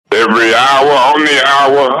Every hour on the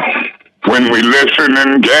hour, when we listen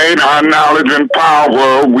and gain our knowledge and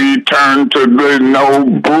power, we turn to the no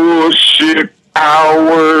bullshit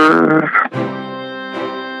hour.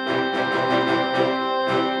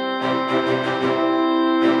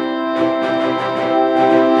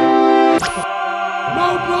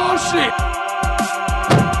 No bullshit.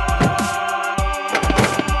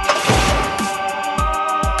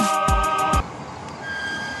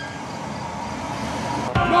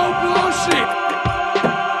 No bullshit.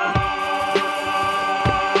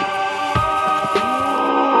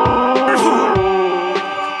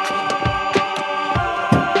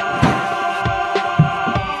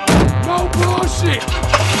 No bullshit.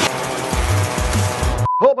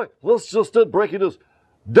 Oh my, let's just did breaking news.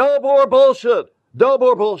 Dub or bullshit. Dub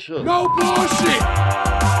or bullshit. No bullshit.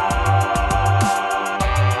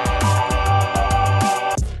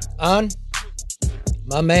 On?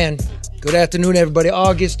 My man. Good afternoon, everybody.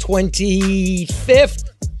 August 25th,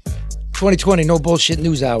 2020. No bullshit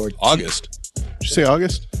news hour. August. Did you say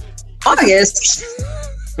August? August.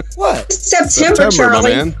 What? September, Charlie. my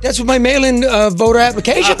man. That's what my mail-in voter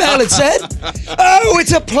application ballot said. Oh,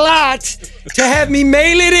 it's a plot to have me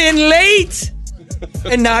mail it in late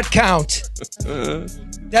and not count.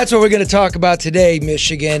 That's what we're going to talk about today,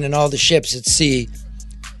 Michigan and all the ships at sea,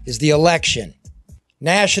 is the election.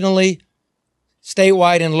 Nationally,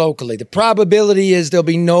 statewide, and locally. The probability is there'll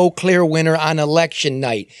be no clear winner on election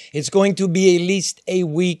night. It's going to be at least a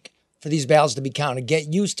week for these ballots to be counted.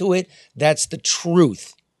 Get used to it. That's the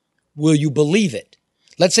truth. Will you believe it?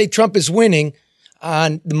 Let's say Trump is winning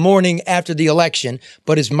on the morning after the election,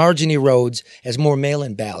 but his margin erodes as more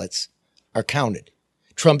mail-in ballots are counted.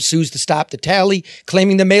 Trump sues to stop the tally,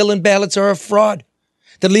 claiming the mail-in ballots are a fraud.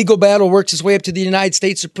 The legal battle works its way up to the United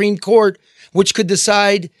States Supreme Court, which could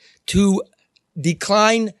decide to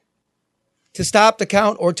decline to stop the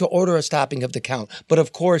count or to order a stopping of the count. But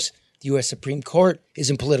of course, the U.S. Supreme Court is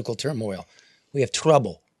in political turmoil. We have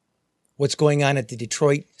trouble. What's going on at the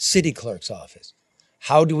Detroit City Clerk's office?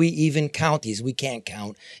 How do we even count these? We can't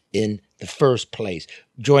count in the first place.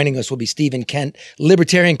 Joining us will be Stephen Kent,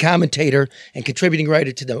 libertarian commentator and contributing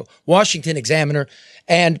writer to the Washington Examiner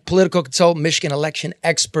and political consultant, Michigan election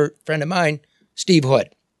expert, friend of mine, Steve Hood.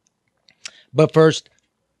 But first,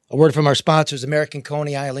 a word from our sponsors, American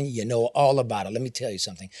Coney Island. You know all about it. Let me tell you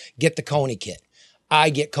something. Get the Coney kit.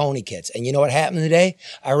 I get Coney kits. And you know what happened today?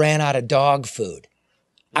 I ran out of dog food.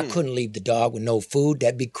 I couldn't leave the dog with no food.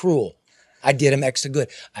 That'd be cruel. I did him extra good.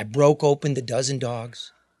 I broke open the dozen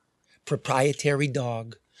dogs, proprietary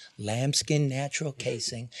dog, lambskin natural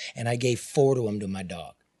casing, and I gave 4 to him to my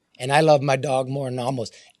dog. And I love my dog more than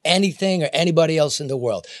almost anything or anybody else in the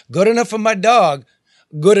world. Good enough for my dog,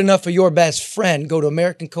 good enough for your best friend. Go to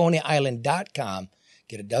AmericanConeyIsland.com.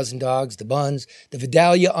 Get a dozen dogs, the buns, the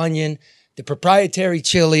Vidalia onion, the proprietary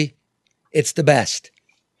chili. It's the best.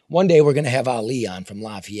 One day we're going to have Ali on from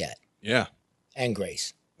Lafayette. Yeah. And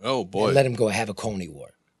Grace. Oh, boy. And let him go have a Coney war.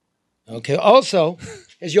 Okay. Also,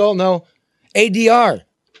 as you all know, ADR.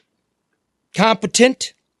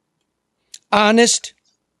 Competent, honest,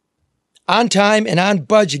 on time, and on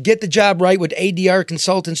budget. Get the job right with ADR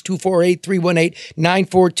Consultants,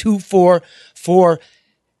 248-318-9424 for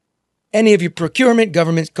any of your procurement,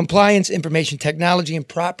 government compliance, information technology, and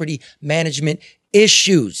property management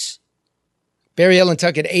issues. Barry Ellen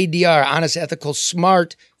Tuckett, ADR, honest, ethical,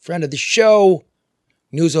 smart, friend of the show.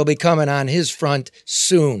 News will be coming on his front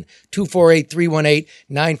soon.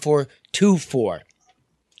 248-318-9424.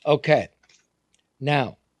 Okay.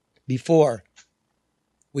 Now, before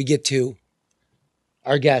we get to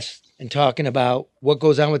our guest and talking about what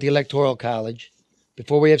goes on with the Electoral College,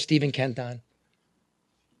 before we have Stephen Kent on,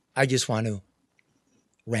 I just want to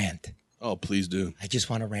rant. Oh, please do. I just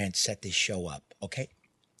want to rant, set this show up, okay?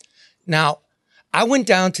 Now, I went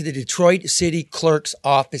down to the Detroit City Clerk's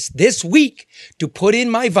office this week to put in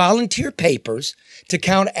my volunteer papers to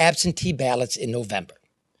count absentee ballots in November.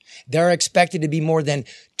 There are expected to be more than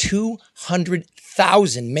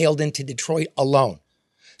 200,000 mailed into Detroit alone.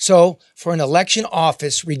 So, for an election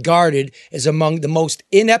office regarded as among the most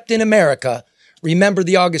inept in America, remember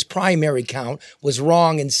the August primary count was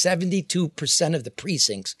wrong in 72% of the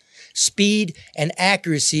precincts. Speed and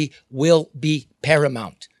accuracy will be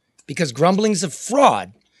paramount, because grumblings of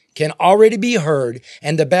fraud can already be heard,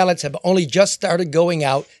 and the ballots have only just started going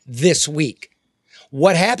out this week.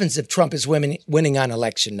 What happens if Trump is winning on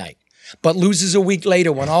election night, but loses a week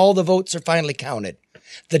later when all the votes are finally counted?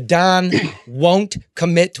 The Don won't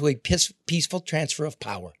commit to a peaceful transfer of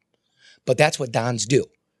power. But that's what Dons do.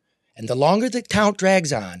 And the longer the count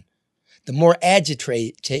drags on, the more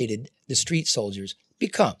agitated the street soldiers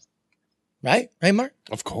become. Right? Right, Mark?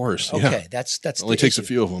 Of course. Okay, Yeah. that's It only the takes a issue.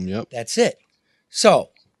 few of them. Yep. That's it. So,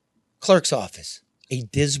 clerk's office, a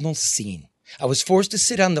dismal scene. I was forced to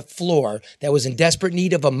sit on the floor that was in desperate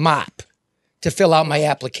need of a mop to fill out my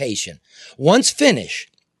application. Once finished,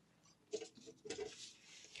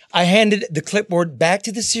 I handed the clipboard back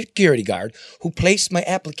to the security guard who placed my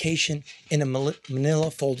application in a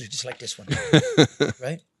manila folder just like this one,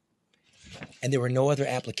 right? And there were no other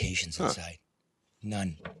applications inside.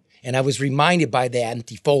 None. And I was reminded by the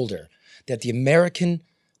empty folder that the American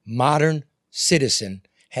modern citizen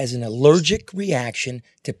has an allergic reaction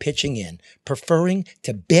to pitching in, preferring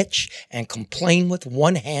to bitch and complain with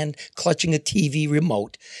one hand clutching a TV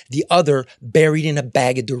remote, the other buried in a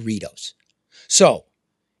bag of Doritos. So,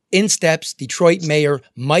 in steps Detroit Mayor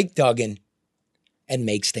Mike Duggan and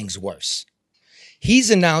makes things worse.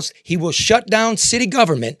 He's announced he will shut down city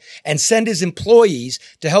government and send his employees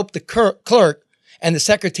to help the clerk and the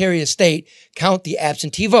Secretary of State count the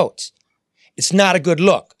absentee votes. It's not a good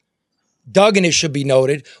look. Duggan, it should be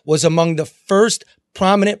noted, was among the first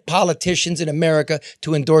prominent politicians in America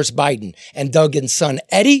to endorse Biden, and Duggan's son,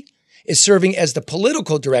 Eddie, is serving as the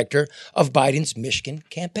political director of Biden's Michigan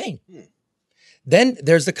campaign. Then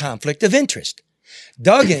there's the conflict of interest.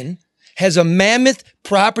 Duggan has a mammoth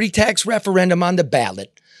property tax referendum on the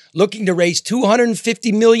ballot looking to raise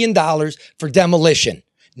 $250 million for demolition,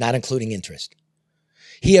 not including interest.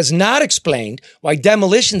 He has not explained why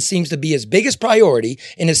demolition seems to be his biggest priority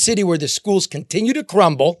in a city where the schools continue to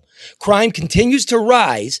crumble, crime continues to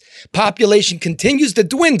rise, population continues to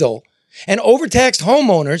dwindle, and overtaxed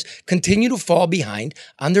homeowners continue to fall behind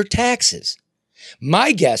on their taxes.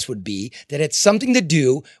 My guess would be that it's something to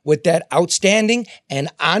do with that outstanding and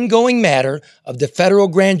ongoing matter of the federal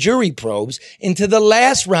grand jury probes into the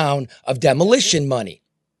last round of demolition money.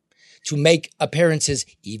 To make appearances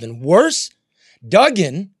even worse,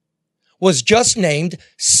 Duggan was just named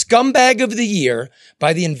Scumbag of the Year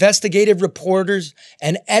by the Investigative Reporters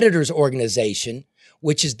and Editors Organization,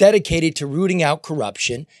 which is dedicated to rooting out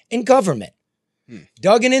corruption in government.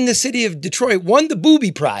 Duggan in the city of Detroit won the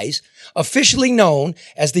Booby Prize, officially known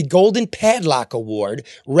as the Golden Padlock Award,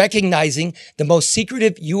 recognizing the most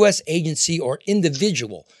secretive U.S. agency or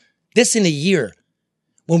individual. This in a year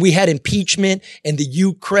when we had impeachment in the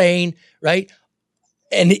Ukraine, right?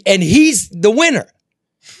 And he's the winner.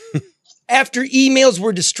 After emails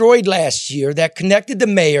were destroyed last year that connected the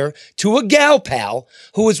mayor to a gal pal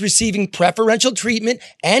who was receiving preferential treatment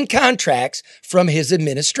and contracts from his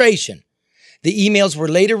administration. The emails were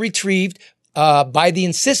later retrieved by the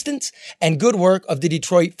insistence and good work of the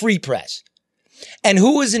Detroit Free Press. And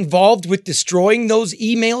who was involved with destroying those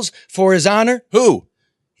emails for his honor? Who?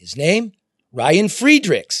 His name? Ryan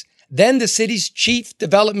Friedrichs, then the city's chief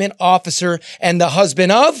development officer and the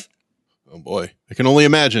husband of, Oh boy, I can only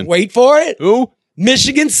imagine. wait for it, Who?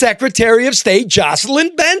 Michigan Secretary of State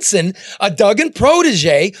Jocelyn Benson, a Duggan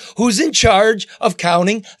protege who's in charge of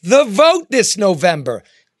counting the vote this November.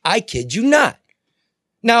 I kid you not.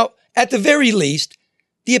 Now, at the very least,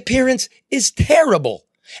 the appearance is terrible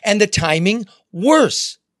and the timing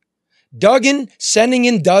worse. Duggan sending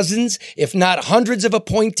in dozens, if not hundreds of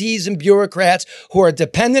appointees and bureaucrats who are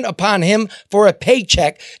dependent upon him for a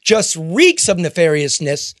paycheck just reeks of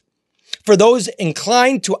nefariousness for those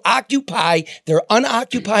inclined to occupy their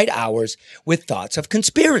unoccupied hours with thoughts of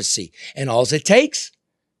conspiracy. And all it takes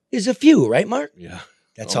is a few, right, Mark? Yeah.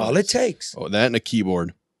 That's all it takes. Oh, that and a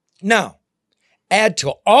keyboard. Now, add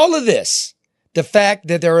to all of this the fact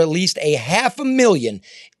that there are at least 500,000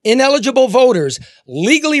 ineligible voters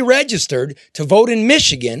legally registered to vote in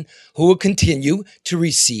Michigan who will continue to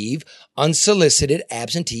receive unsolicited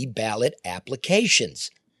absentee ballot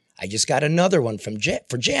applications. I just got another one for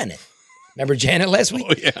Janet. Remember Janet last week?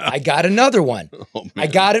 Oh, yeah. I got another one. Oh, man. I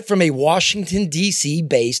got it from a Washington, D.C.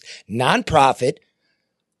 based nonprofit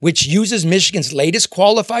which uses Michigan's latest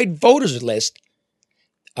qualified voters list.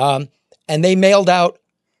 And they mailed out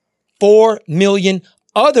 4 million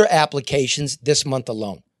other applications this month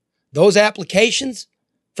alone. Those applications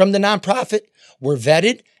from the nonprofit were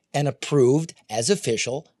vetted and approved as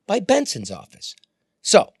official by Benson's office.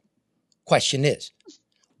 So, question is,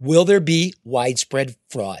 will there be widespread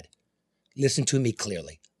fraud? Listen to me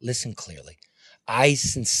clearly. Listen clearly. I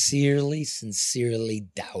sincerely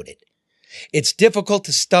doubt it. It's difficult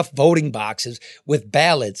to stuff voting boxes with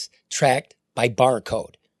ballots tracked by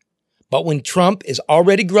barcode. But when Trump is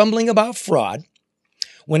already grumbling about fraud,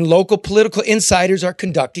 when local political insiders are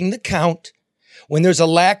conducting the count, when there's a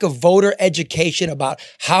lack of voter education about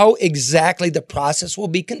how exactly the process will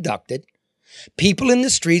be conducted, People in the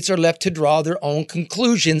streets are left to draw their own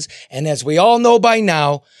conclusions. And as we all know by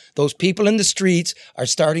now, those people in the streets are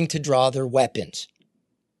starting to draw their weapons.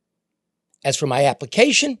 As for my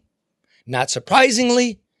application, not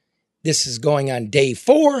surprisingly, this is going on day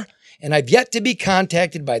 4, and I've yet to be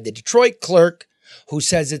contacted by the Detroit clerk who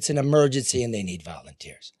says it's an emergency and they need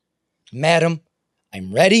volunteers. Madam,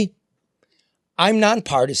 I'm ready. I'm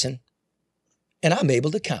nonpartisan, and I'm able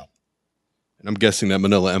to count. And I'm guessing that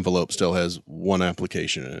manila envelope still has one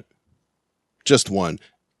application in it. Just one.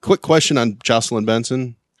 Quick question on Jocelyn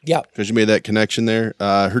Benson. Yeah. Because you made that connection there.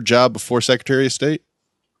 Her job before Secretary of State?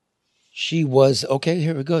 She was, okay,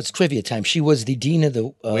 here we go. It's trivia time. She was the dean of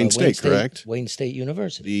the Wayne State, correct? Wayne State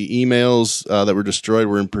University. The emails that were destroyed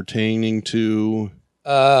were pertaining to...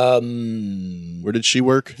 where did she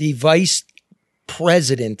work? The vice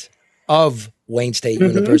president of Wayne State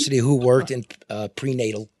University, who worked in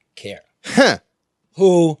prenatal care. Huh.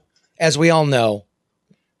 Who, as we all know,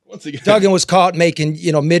 Once again, Duggan was caught making,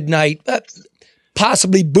 midnight,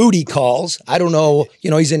 possibly booty calls. I don't know.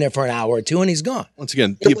 He's in there for an hour or two and he's gone. once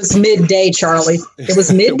again, It was midday, Charlie. It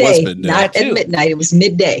was midday, not at midnight. It was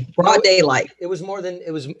midday, broad daylight. It was more than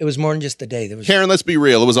it was more than just the day. There was Karen, let's be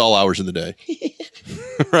real. It was all hours of the day.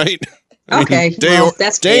 Right? Okay,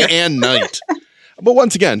 that's day fair. and night. But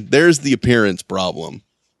once again, there's the appearance problem.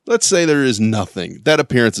 Let's say there is nothing. That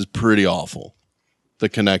appearance is pretty awful. The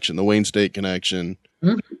connection, the Wayne State connection,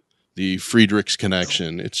 the Friedrichs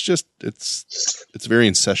connection. It's just, it's very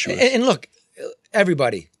incestuous. And look,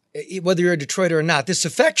 everybody, whether you're a Detroiter or not, this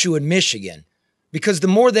affects you in Michigan because the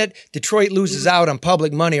more that Detroit loses out on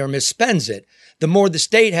public money or misspends it, the more the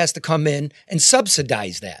state has to come in and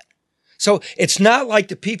subsidize that. So it's not like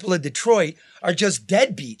the people of Detroit are just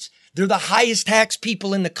deadbeats. They're the highest tax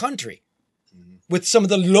people in the country with some of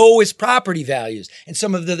the lowest property values and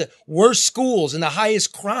some of the worst schools and the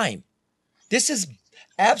highest crime. This is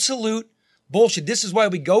absolute bullshit. This is why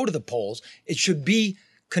we go to the polls. It should be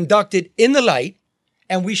conducted in the light,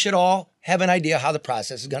 and we should all have an idea how the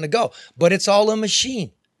process is going to go. But it's all a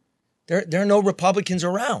machine. There are no Republicans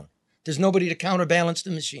around. There's nobody to counterbalance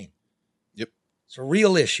the machine. Yep. It's a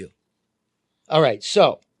real issue. All right,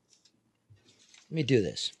 so let me do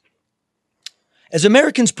this. As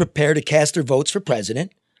Americans prepare to cast their votes for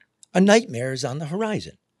president, a nightmare is on the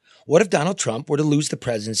horizon. What if Donald Trump were to lose the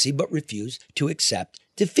presidency but refuse to accept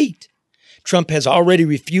defeat? Trump has already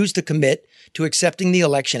refused to commit to accepting the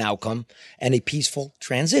election outcome and a peaceful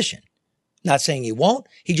transition. Not saying he won't,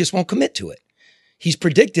 he just won't commit to it. He's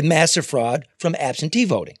predicted massive fraud from absentee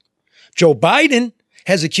voting. Joe Biden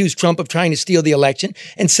has accused Trump of trying to steal the election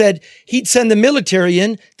and said he'd send the military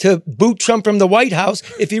in to boot Trump from the White House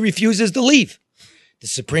if he refuses to leave. The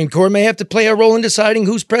Supreme Court may have to play a role in deciding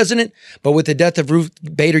who's president, but with the death of Ruth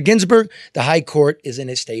Bader Ginsburg, the High Court is in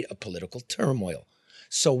a state of political turmoil.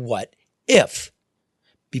 So what if?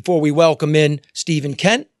 Before we welcome in Stephen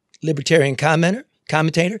Kent, libertarian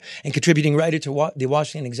commentator, and contributing writer to the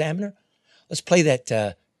Washington Examiner, let's play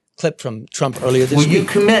that clip from Trump earlier this week. Will you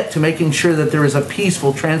commit to making sure that there is a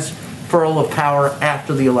peaceful transferal of power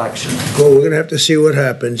after the election? Well, we're going to have to see what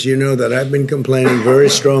happens. You know that I've been complaining very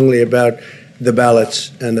strongly about the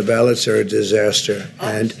ballots, and the ballots are a disaster.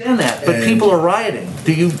 I understand that, but people are rioting.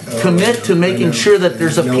 Do you commit to making sure that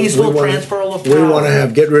there's a peaceful transferal of power? We want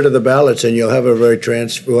to get rid of the ballots, and we'll have a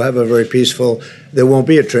very peaceful. There won't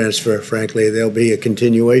be a transfer, frankly. There'll be a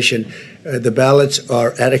continuation. The ballots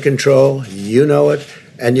are out of control. You know it.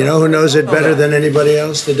 And you know who knows it better than anybody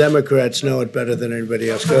else? The Democrats know it better than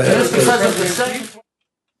anybody else. Go ahead.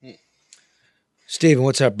 Steven,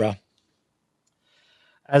 what's up, bro?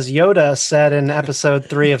 As Yoda said in episode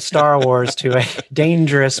 3 of Star Wars, to a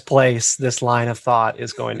dangerous place this line of thought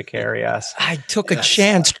is going to carry us. I took a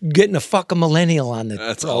chance getting a fucking millennial on the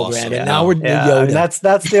program, awesome. and now we're Yoda. And that's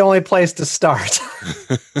the only place to start.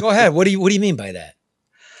 Go ahead. What do you mean by that?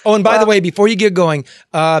 Oh, and by the way, before you get going,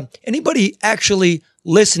 anybody actually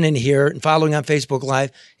listening here and following on Facebook Live,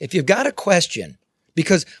 if you've got a question,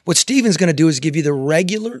 because what Steven's going to do is give you the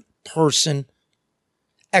regular person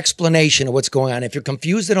explanation of what's going on. If you're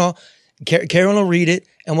confused at all, Karen will read it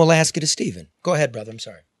and we'll ask it to Steven. Go ahead, brother. I'm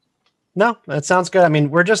sorry. No, that sounds good. I mean,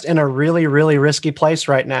 we're just in a really, really risky place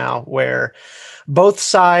right now where both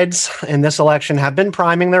sides in this election have been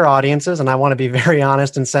priming their audiences. And I want to be very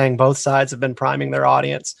honest in saying both sides have been priming their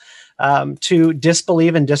audience to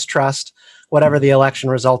disbelieve and distrust whatever the election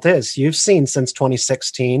result is. You've seen since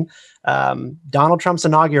 2016 Donald Trump's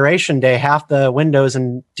inauguration day, half the windows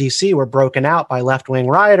in DC were broken out by left-wing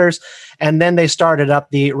rioters. And then they started up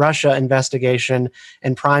the Russia investigation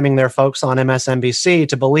and priming their folks on MSNBC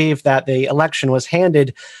to believe that the election was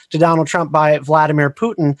handed to Donald Trump by Vladimir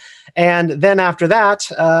Putin. And then after that,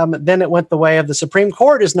 then it went the way of the Supreme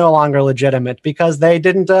Court is no longer legitimate because they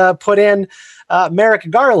didn't put in Merrick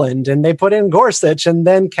Garland and they put in Gorsuch and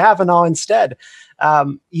then Kavanaugh instead.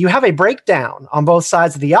 You have a breakdown on both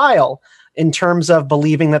sides of the aisle in terms of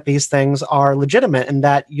believing that these things are legitimate and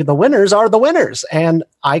that the winners are the winners. And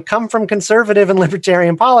I come from conservative and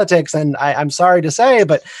libertarian politics, and I'm sorry to say,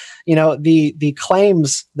 but the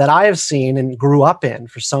claims that I have seen and grew up in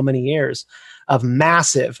for so many years of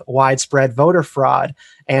massive, widespread voter fraud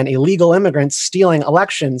and illegal immigrants stealing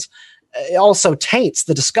elections, it also taints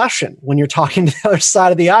the discussion when you're talking to the other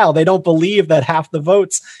side of the aisle. They don't believe that half the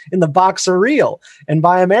votes in the box are real and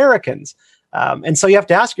by Americans. And so you have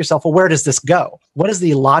to ask yourself, well, where does this go? What is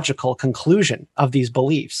the logical conclusion of these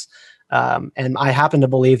beliefs? And I happen to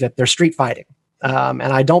believe that they're street fighting. And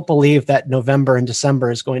I don't believe that November and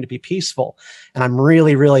December is going to be peaceful. And I'm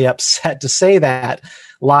really, really upset to say that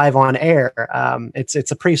live on air.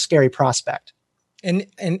 It's a pretty scary prospect. And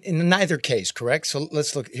in neither case, correct? So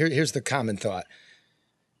let's look. Here's the common thought.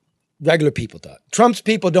 Regular people thought. Trump's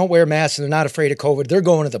people don't wear masks and they're not afraid of COVID. They're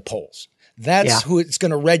going to the polls. That's who it's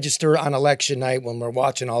going to register on election night when we're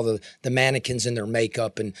watching all the mannequins in their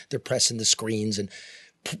makeup and they're pressing the screens. And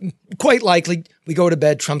quite likely, we go to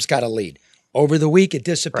bed, Trump's got a lead. Over the week, it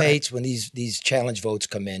dissipates when these challenge votes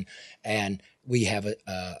come in and we have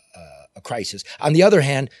a crisis. On the other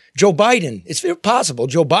hand, Joe Biden, it's possible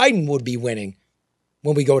Joe Biden would be winning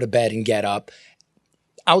when we go to bed and get up.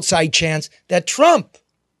 Outside chance that Trump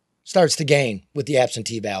starts to gain with the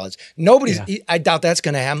absentee ballots. I doubt that's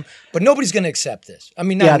going to happen, but nobody's going to accept this. I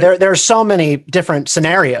mean, there are so many different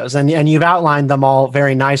scenarios and you've outlined them all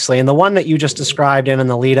very nicely. And the one that you just described in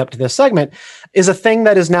the lead up to this segment is a thing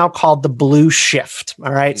that is now called the blue shift.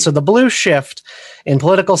 All right. So the blue shift in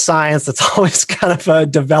political science that's always kind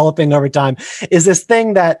of developing over time is this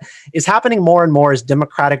thing that is happening more and more as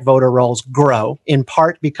Democratic voter rolls grow, in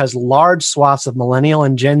part because large swaths of millennial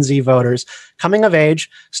and Gen Z voters coming of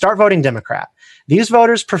age start voting Democrat. These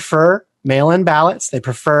voters prefer mail-in ballots. They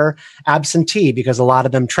prefer absentee because a lot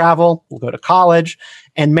of them travel, will go to college,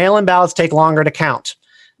 and mail-in ballots take longer to count.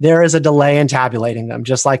 There is a delay in tabulating them,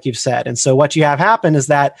 just like you've said. And so what you have happen is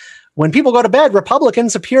that when people go to bed,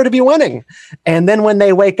 Republicans appear to be winning. And then when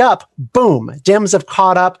they wake up, boom, Dems have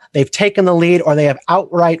caught up, they've taken the lead, or they have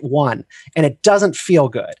outright won. And it doesn't feel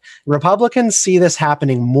good. Republicans see this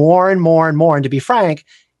happening more and more and more. And to be frank,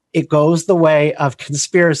 it goes the way of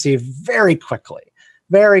conspiracy very quickly,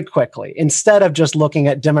 instead of just looking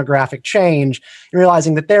at demographic change and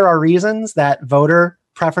realizing that there are reasons that voter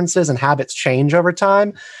preferences and habits change over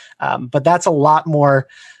time. But that's a lot more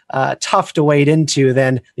tough to wade into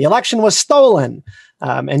than the election was stolen.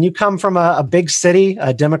 And you come from a big city,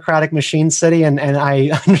 a Democratic machine city, and I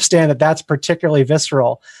understand that that's particularly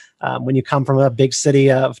visceral when you come from a big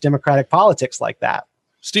city of Democratic politics like that.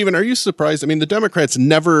 Stephen, are you surprised? I mean, the Democrats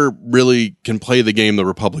never really can play the game the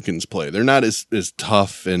Republicans play. They're not as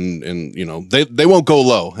tough and they won't go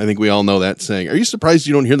low. I think we all know that saying. Are you surprised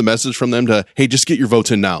you don't hear the message from them to, hey, just get your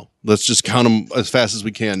votes in now. Let's just count them as fast as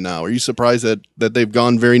we can now. Are you surprised that they've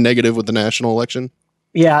gone very negative with the national election?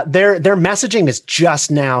 Yeah, their messaging is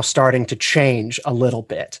just now starting to change a little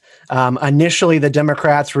bit. Initially, the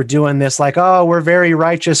Democrats were doing this like, oh, we're very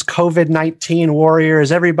righteous COVID-19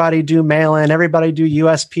 warriors. Everybody do mail-in. Everybody do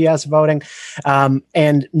USPS voting.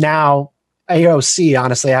 And now AOC,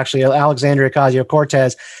 honestly, actually, Alexandria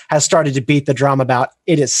Ocasio-Cortez has started to beat the drum about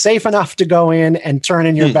it is safe enough to go in and turn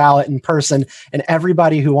in your ballot in person, and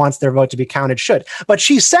everybody who wants their vote to be counted should. But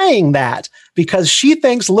she's saying that because she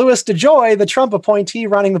thinks Louis DeJoy, the Trump appointee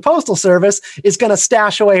running the Postal Service, is going to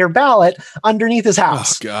stash away her ballot underneath his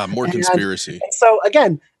house. Oh, God, more conspiracy. And so,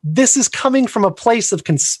 again, this is coming from a place of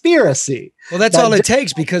conspiracy. Well, that's all it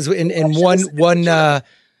takes, because in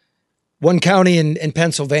one county in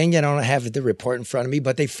Pennsylvania, I don't have the report in front of me,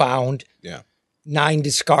 but they found 9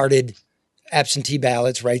 discarded absentee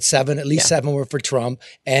ballots, right? 7 were for Trump,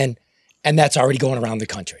 and that's already going around the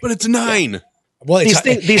country. But it's 9. Yeah. Well, these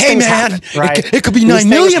things happen, right? It could be 9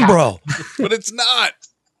 million, bro. But it's not.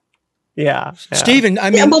 Yeah. Stephen, I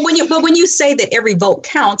mean, but when you say that every vote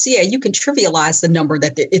counts, you can trivialize the number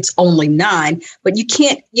that it's only 9, but you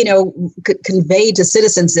can't, convey to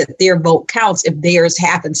citizens that their vote counts if theirs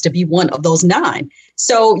happens to be one of those 9.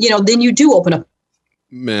 So, then you do open up.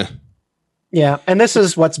 Meh. Yeah. And this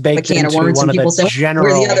is what's baked into one of the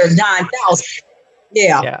general. We're the other 9,000.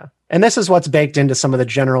 Yeah. And this is what's baked into some of the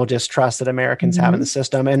general distrust that Americans have in the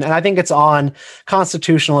system. And I think it's on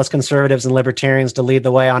constitutionalists, conservatives, and libertarians to lead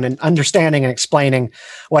the way on understanding and explaining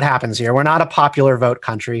what happens here. We're not a popular vote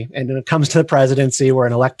country. And when it comes to the presidency, we're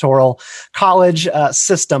an electoral college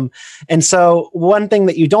system. And so one thing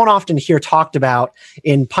that you don't often hear talked about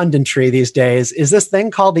in punditry these days is this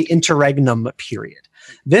thing called the interregnum period.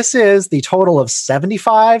 This is the total of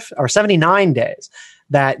 75 or 79 days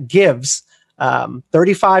that gives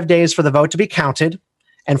 35 days for the vote to be counted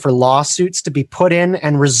and for lawsuits to be put in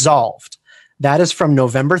and resolved. That is from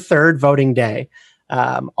November 3rd, voting day,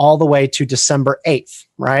 all the way to December 8th,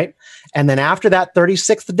 right? And then after that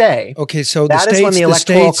 36th day, okay, so that is when the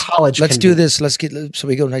Electoral College let's convenes. do this. Let's get so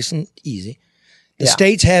we go nice and easy. The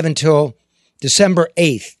states have until December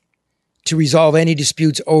 8th to resolve any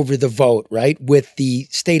disputes over the vote, right? With the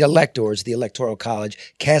state electors, the Electoral College,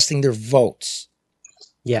 casting their votes.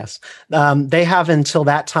 Yes. They have until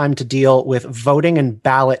that time to deal with voting and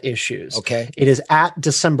ballot issues. Okay. It is at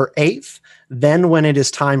December 8th, then when it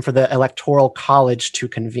is time for the Electoral College to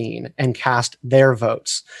convene and cast their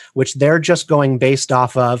votes, which they're just going based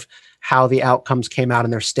off of how the outcomes came out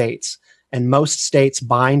in their states. And most states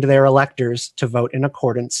bind their electors to vote in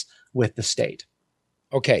accordance with the state.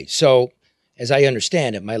 Okay, so as I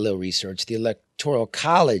understand it, my little research, the Electoral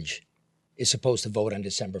College is supposed to vote on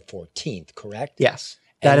December 14th, correct? Yes.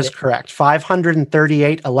 That is correct.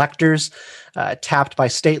 538 electors tapped by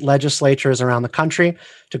state legislatures around the country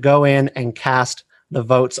to go in and cast the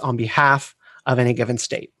votes on behalf of any given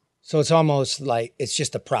state. So it's almost like it's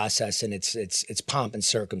just a process, and it's pomp and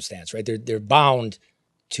circumstance, right? They're bound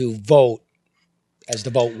to vote as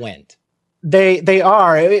the vote went. They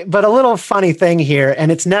are, but a little funny thing here,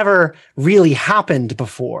 and it's never really happened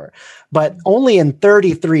before, but only in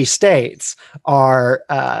 33 states are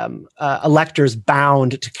electors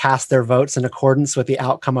bound to cast their votes in accordance with the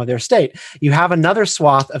outcome of their state. You have another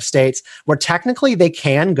swath of states where technically they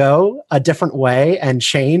can go a different way and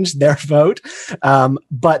change their vote,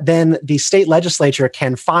 but then the state legislature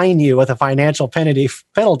can fine you with a financial penalty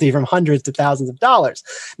from hundreds to thousands of dollars.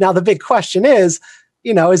 Now, the big question is,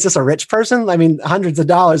 is this a rich person? I mean, hundreds of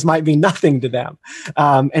dollars might be nothing to them.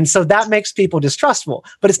 And so that makes people distrustful,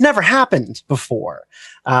 but it's never happened before.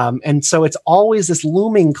 And so it's always this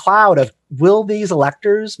looming cloud of, will these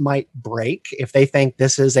electors might break if they think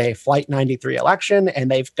this is a Flight 93 election and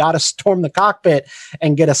they've got to storm the cockpit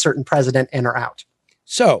and get a certain president in or out.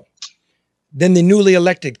 So then the newly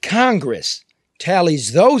elected Congress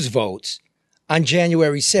tallies those votes on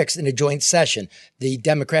January 6th in a joint session, the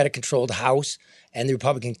Democratic-controlled House and the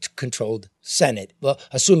Republican-controlled Senate. Well,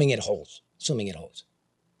 assuming it holds.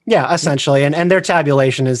 Yeah, essentially. And their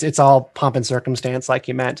tabulation it's all pomp and circumstance, like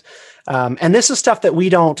you meant. And this is stuff that we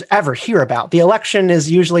don't ever hear about. The election is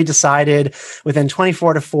usually decided within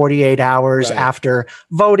 24 to 48 hours after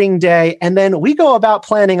voting day. And then we go about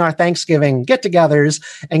planning our Thanksgiving get-togethers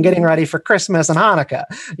and getting ready for Christmas and Hanukkah.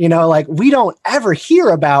 We don't ever hear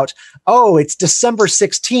about, it's December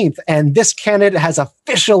 16th and this candidate has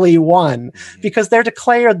officially won, because they're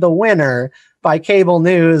declared the winner by cable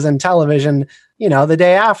news and television, the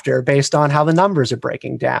day after, based on how the numbers are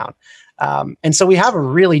breaking down. And so we have a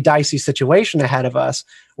really dicey situation ahead of us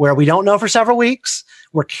where we don't know for several weeks.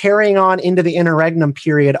 We're carrying on into the interregnum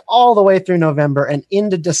period all the way through November and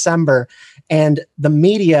into December. And the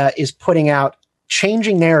media is putting out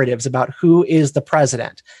changing narratives about who is the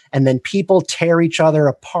president. And then people tear each other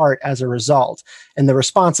apart as a result. And the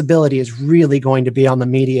responsibility is really going to be on the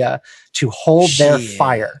media to hold their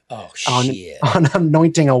fire on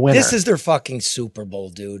anointing a winner. This is their fucking Super Bowl,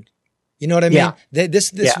 dude. You know what I mean? Yeah.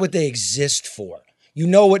 This is what they exist for. You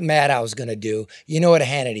know what Maddow's going to do. You know what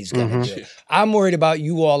Hannity's going to do. I'm worried about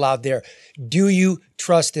you all out there. Do you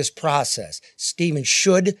trust this process? Stephen,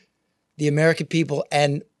 should the American people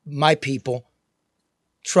and my people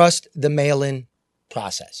trust the mail-in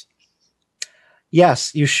process?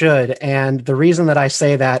 Yes, you should. And the reason that I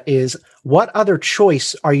say that is, what other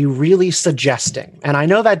choice are you really suggesting? And I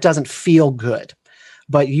know that doesn't feel good,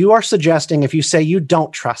 but you are suggesting, if you say you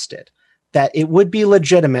don't trust it, that it would be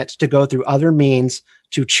legitimate to go through other means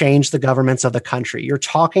to change the governments of the country. You're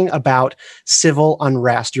talking about civil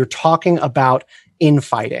unrest. You're talking about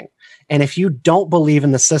infighting. And if you don't believe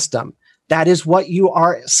in the system, that is what you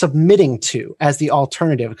are submitting to as the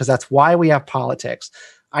alternative, because that's why we have politics.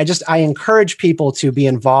 I encourage people to be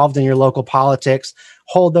involved in your local politics,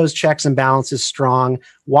 hold those checks and balances strong,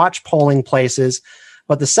 watch polling places.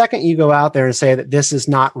 But the second you go out there and say that this is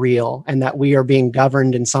not real and that we are being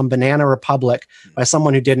governed in some banana republic by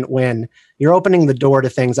someone who didn't win, you're opening the door to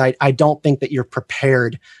things I don't think that you're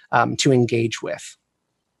prepared to engage with.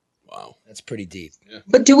 Wow. That's pretty deep.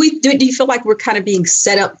 But do you feel like we're kind of being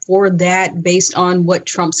set up for that based on what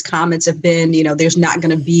Trump's comments have been? You know, there's not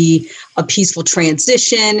going to be a peaceful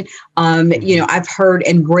transition. You know, I've heard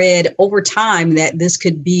and read over time that this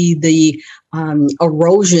could be the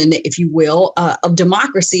erosion, if you will, of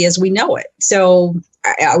democracy as we know it. So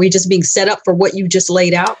are we just being set up for what you just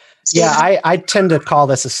laid out? Steve? Yeah, I tend to call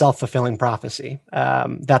this a self-fulfilling prophecy,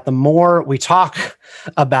 that the more we talk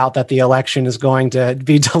about that the election is going to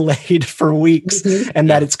be delayed for weeks and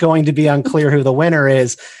that it's going to be unclear who the winner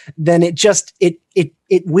is, then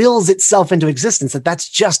it wills itself into existence, that's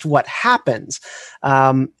just what happens.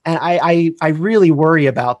 And I really worry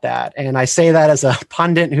about that. And I say that as a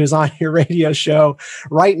pundit who's on your radio show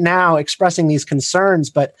right now expressing these concerns.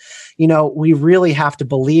 But, you know, we really have to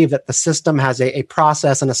believe that the system has a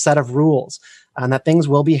process and a set of rules, and that things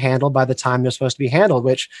will be handled by the time they're supposed to be handled,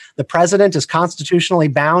 which the president is constitutionally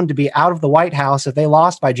bound to be out of the White House if they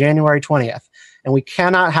lost by January 20th. And we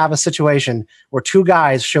cannot have a situation where two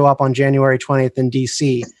guys show up on January 20th in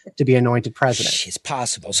D.C. to be anointed president. It's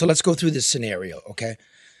possible. So let's go through this scenario, okay?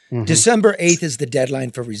 December 8th is the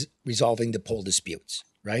deadline for resolving the poll disputes,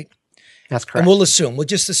 right? That's correct. And we'll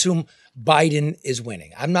just assume Biden is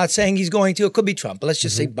winning. I'm not saying he's going to. It could be Trump, but let's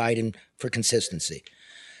just say Biden for consistency.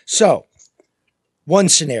 So one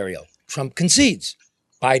scenario, Trump concedes.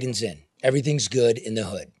 Biden's in. Everything's good in the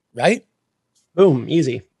hood, right? Boom,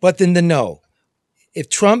 easy. But then the no. If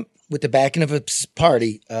Trump, with the backing of his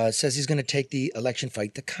party, says he's going to take the election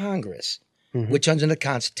fight to Congress, which under the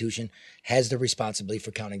Constitution has the responsibility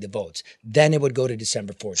for counting the votes, then it would go to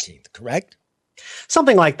December 14th, correct?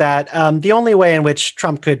 Something like that. The only way in which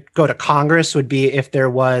Trump could go to Congress would be if there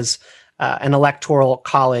was an electoral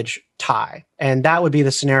college tie. And that would be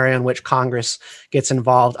the scenario in which Congress gets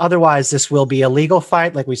involved. Otherwise, this will be a legal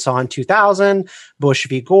fight like we saw in 2000, Bush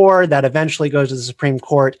v. Gore, that eventually goes to the Supreme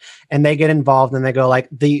Court and they get involved and they go like,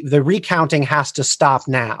 the recounting has to stop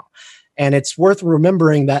now. And it's worth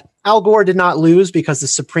remembering that Al Gore did not lose because the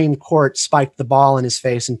Supreme Court spiked the ball in his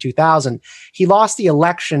face in 2000. He lost the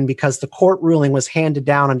election because the court ruling was handed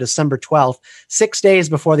down on December 12th, 6 days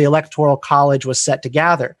before the Electoral College was set to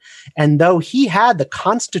gather. And though he had the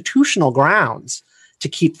constitutional grounds to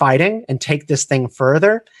keep fighting and take this thing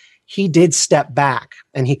further, he did step back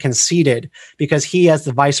and he conceded because he, as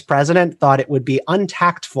the vice president, thought it would be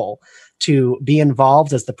untactful to be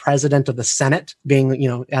involved as the president of the Senate, being, you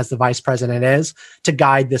know, as the vice president is, to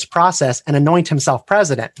guide this process and anoint himself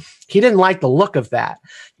president. He didn't like the look of that.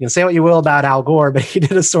 You can say what you will about Al Gore, but he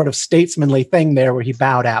did a sort of statesmanly thing there where he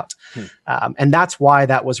bowed out. And that's why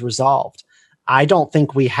that was resolved. I don't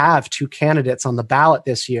think we have two candidates on the ballot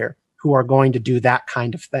this year who are going to do that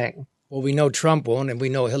kind of thing. Well, we know Trump won't, and we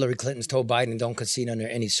know Hillary Clinton's told Biden don't concede under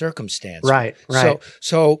any circumstance. Right.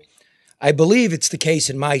 So I believe it's the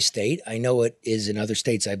case in my state. I know it is in other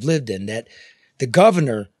states I've lived in, that the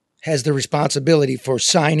governor has the responsibility for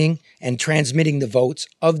signing and transmitting the votes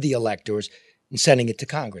of the electors and sending it to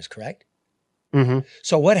Congress, correct?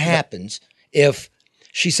 So what happens if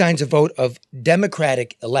she signs a vote of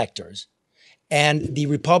Democratic electors and the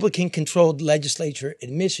Republican-controlled legislature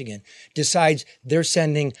in Michigan decides they're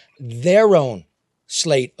sending their own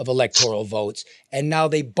slate of electoral votes, and now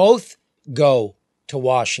they both go to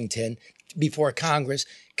Washington before Congress.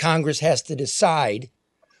 Congress has to decide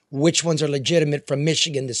which ones are legitimate from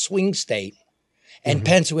Michigan, the swing state, and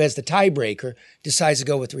Pence, who has the tiebreaker, decides to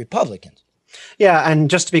go with the Republicans. Yeah, and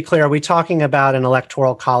just to be clear, are we talking about an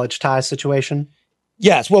electoral college tie situation?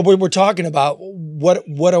 Yes. Well, we're talking about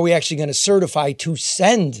what are we actually going to certify to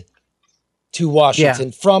send to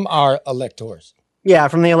Washington from our electors? Yeah,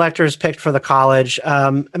 from the electors picked for the college.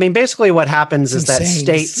 I mean, basically what happens is that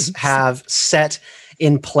states have set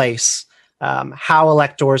in place how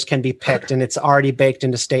electors can be picked, and it's already baked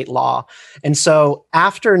into state law. And so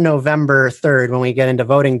after November 3rd, when we get into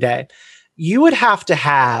voting day, you would have to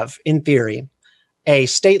have, in theory, a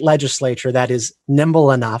state legislature that is nimble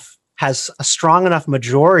enough, has a strong enough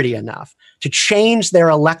majority enough to change their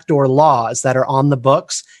elector laws that are on the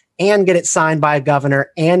books and get it signed by a governor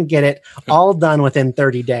and get it all done within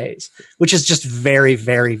 30 days, which is just very,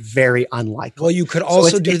 very, very unlikely. Well, you could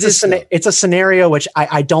also do this. It's a scenario which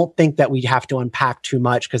I don't think that we have to unpack too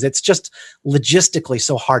much because it's just logistically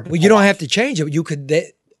so hard to you don't have to change it. You could,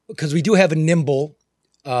 because we do have a nimble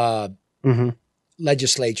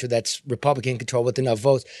legislature that's Republican control with enough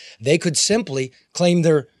votes. They could simply claim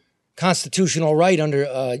their constitutional right under,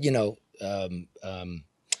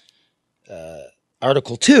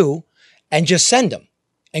 Article 2 and just send them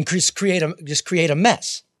and create a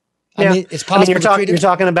mess. I mean, it's possible. You're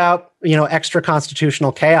talking about, extra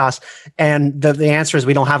constitutional chaos. And the answer is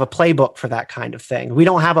we don't have a playbook for that kind of thing. We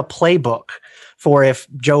don't have a playbook for if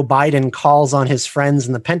Joe Biden calls on his friends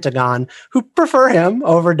in the Pentagon who prefer him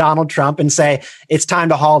over Donald Trump and say, it's time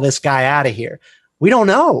to haul this guy out of here. We don't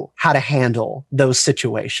know how to handle those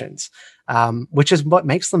situations, which is what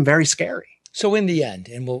makes them very scary. So in the end,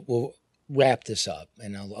 and we'll wrap this up,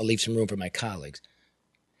 and I'll leave some room for my colleagues.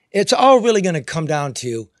 It's all really going to come down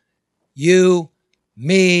to you,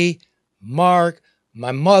 me, Mark,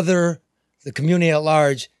 my mother, the community at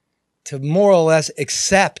large, to more or less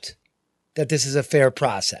accept that this is a fair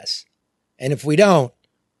process. And if we don't,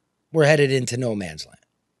 we're headed into no man's land.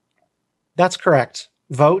 That's correct.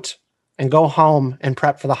 Vote and go home and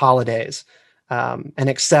prep for the holidays. And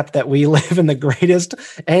accept that we live in the greatest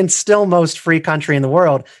and still most free country in the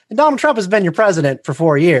world. And Donald Trump has been your president for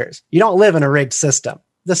 4 years. You don't live in a rigged system.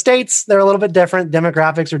 The states, they're a little bit different.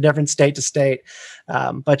 Demographics are different state to state.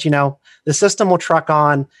 But, the system will truck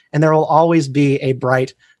on and there will always be a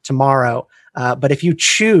bright tomorrow. But if you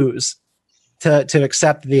choose to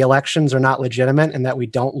accept the elections are not legitimate and that we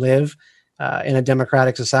don't live in a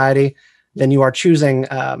democratic society, then you are choosing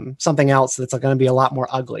something else that's going to be a lot more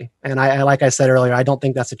ugly. And I like I said earlier, I don't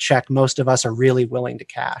think that's a check most of us are really willing to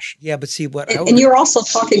cash. Yeah, but see what... And you're also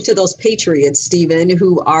talking to those patriots, Stephen,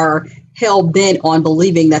 who are hell-bent on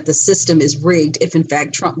believing that the system is rigged if, in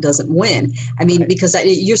fact, Trump doesn't win. I mean, because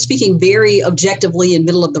you're speaking very objectively in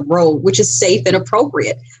middle of the road, which is safe and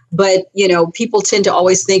appropriate. But, people tend to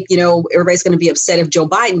always think, everybody's going to be upset if Joe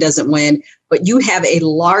Biden doesn't win. But you have a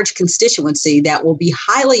large constituency that will be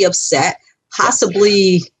highly upset,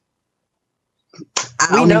 possibly.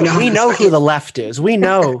 We know who the left is. We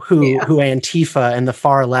know who Antifa and the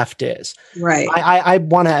far left is. Right. I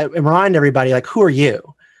want to remind everybody, who are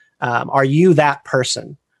you? Are you that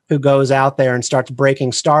person who goes out there and starts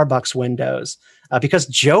breaking Starbucks windows because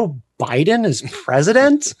Joe Biden is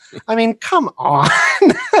president? I mean, come on.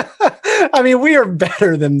 I mean, we are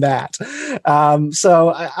better than that. So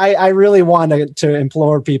I really want to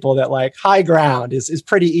implore people that high ground is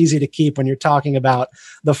pretty easy to keep when you're talking about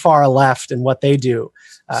the far left and what they do.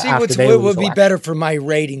 See, what would be better for my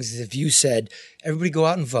ratings is if you said, everybody go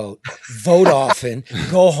out and vote often,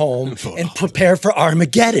 go home, and prepare for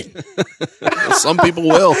Armageddon. Some people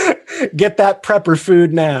will. Get that prepper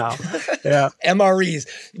food now. Yeah. MREs,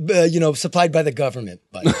 supplied by the government.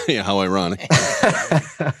 But. Yeah, how ironic.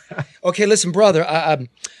 Okay, listen, brother, I'm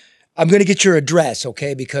going to get your address,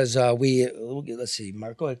 okay? Because let's see,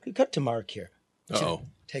 Mark, go ahead. Cut to Mark here.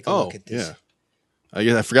 Take a look at this. Yeah.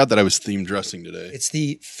 I forgot that I was theme dressing today. It's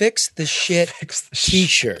the Fix the Shit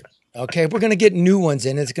t-shirt. Okay, we're going to get new ones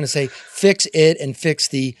in. It's going to say fix it and fix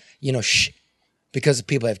the, because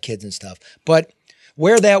people have kids and stuff. But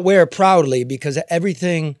wear proudly because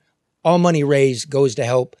all money raised goes to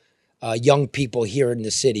help young people here in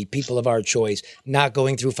the city, people of our choice, not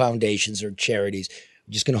going through foundations or charities.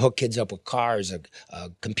 We're just going to hook kids up with cars, a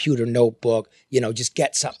computer notebook, just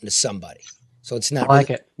get something to somebody. So it's not. I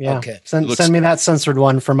like it. Yeah. Okay. Send me that censored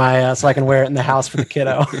one for my so I can wear it in the house for the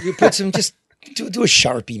kiddo. You put some just do a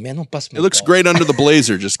Sharpie, man. Don't bust me. It looks great under the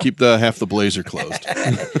blazer. Just keep half the blazer closed.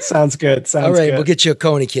 Sounds good. All right, we'll get you a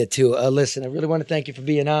Coney kit too. Listen, I really want to thank you for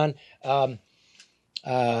being on. You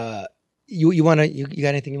got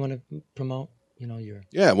anything you want to promote?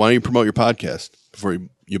 Yeah. Why don't you promote your podcast before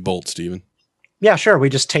you bolt, Stephen? Yeah, sure. We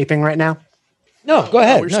just taping right now. No, go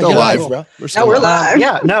ahead. We're still live, bro. We're live.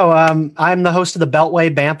 I'm the host of the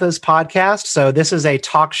Beltway Banthas podcast. So this is a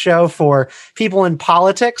talk show for people in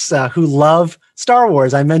politics who love Star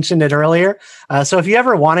Wars. I mentioned it earlier. So if you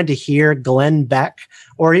ever wanted to hear Glenn Beck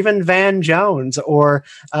or even Van Jones or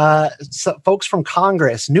folks from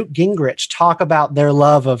Congress, Newt Gingrich, talk about their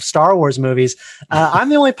love of Star Wars movies, I'm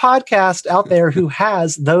the only podcast out there who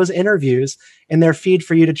has those interviews in their feed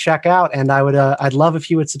for you to check out. And I'd love if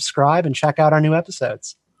you would subscribe and check out our new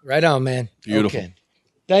episodes. Right on, man. Beautiful. Okay.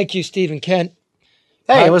 Thank you, Stephen Kent.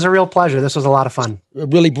 Hey, it was a real pleasure. This was a lot of fun. A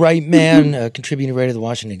really bright man, contributing writer to the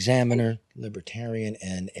Washington Examiner, libertarian,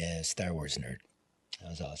 and a Star Wars nerd.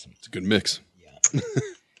 That was awesome. It's a good mix. Yeah.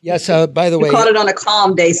 Yes, by the way. You caught it on a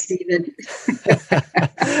calm day, Stephen.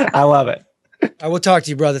 I love it. I will talk to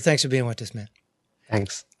you, brother. Thanks for being with us, man.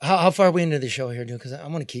 Thanks. How far are we into the show here, dude? Because I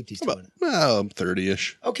want to keep these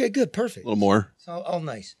 30-ish. Okay, good. Perfect. A little more. So, all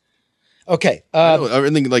nice. Okay.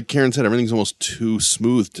 Everything, like Karen said, everything's almost too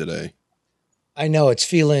smooth today. I know. It's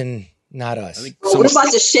feeling not us. We're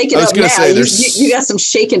about to shake it up now. You got some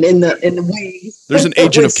shaking in the wings. There's an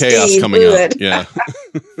agent of chaos coming out. Yeah.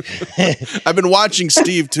 I've been watching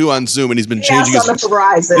Steve too on Zoom, and he's been Yes, changing on the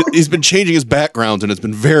horizon. He's been changing his backgrounds, and it's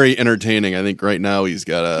been very entertaining. I think right now he's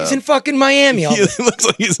got a. He's in fucking Miami. He looks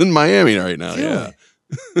like he's in Miami right now. Yeah.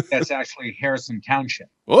 That's actually Harrison Township.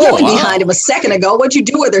 Oh, Really behind him a second ago. What'd you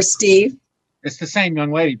do with her, Steve? It's the same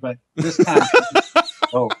young lady, but this time,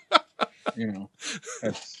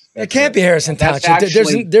 It can't be Harrison That's Township.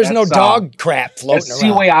 actually- There's no that's, dog crap That's floating around.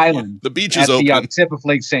 Seaway Island. The beach at is open. the tip of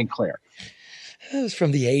Lake St. Clair. It was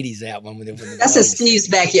from the 80s, that one. That's Steve's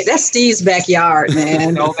backyard. That's Steve's backyard,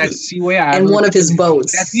 man. No, that's Seaway Island. And one of his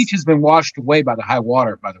boats. That beach has been washed away by the high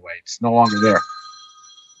water, by the way. It's no longer there.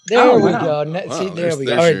 There we wow. go. Wow, See, there we go. there's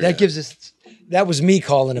All right, your- that gives us. That was me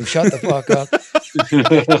calling him. Shut the fuck up.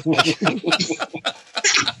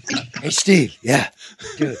 Hey, Steve. Yeah,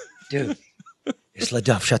 dude. It's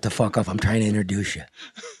LaDuff. Shut the fuck up. I'm trying to introduce you.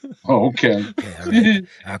 Oh, okay. All right.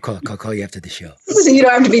 I'll call you after the show. So you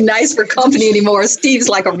don't have to be nice for company anymore. Steve's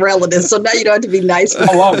like a relative, so now you don't have to be nice for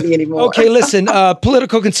company anymore. Okay, listen.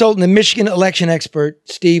 Political consultant and Michigan election expert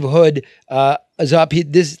Steve Hood is up.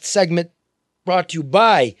 This segment brought to you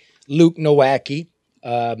by Luke Nowacki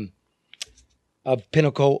of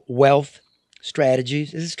Pinnacle Wealth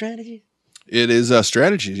Strategies. Is it strategies? It is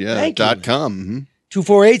strategies, yeah. Thank you, .com.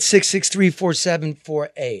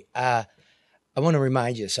 248-663-4748. I want to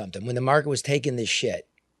remind you of something. When the market was taking this shit,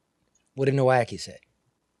 what did Nowacki say?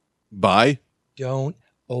 Buy? Don't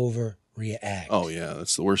overreact. Oh, yeah.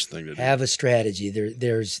 That's the worst thing to do. Have a strategy.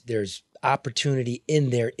 There's opportunity in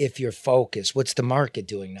there if you're focused. What's the market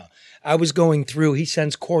doing now? I was going through, he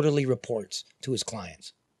sends quarterly reports to his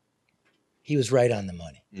clients. He was right on the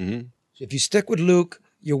money. Mm-hmm. So if you stick with Luke,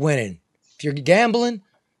 you're winning. If you're gambling,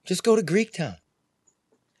 just go to Greektown.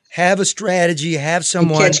 Have a strategy. Have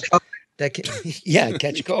someone catch COVID. that can,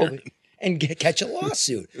 catch COVID and catch a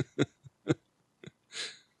lawsuit.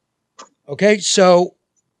 Okay, so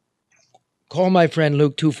call my friend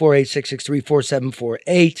Luke,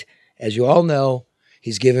 248-663-4748. As you all know,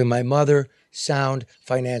 he's giving my mother sound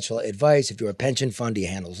financial advice. If you're a pension fund, he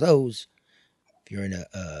handles those. If you're in a,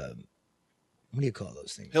 what do you call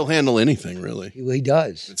those things? He'll handle anything, really. He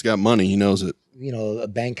does. It's got money. He knows it. You know, a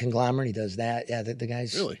bank conglomerate, he does that. Yeah, the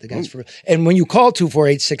guy's Really? the guy's for. And when you call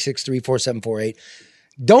 248-663-4748,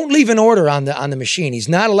 don't leave an order on the machine. He's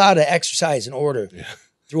not allowed to exercise an order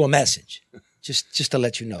through a message. Just to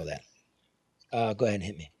let you know that. Go ahead and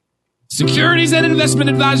hit me. Securities and investment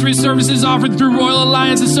advisory services offered through Royal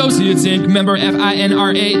Alliance Associates, Inc., member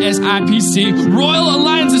FINRA SIPC. Royal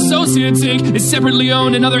Alliance Associates, Inc. is separately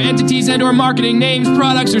owned, and other entities and or marketing names,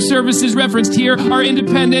 products, or services referenced here are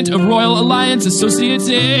independent of Royal Alliance Associates,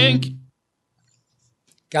 Inc.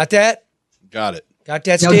 Got that? Got it. Got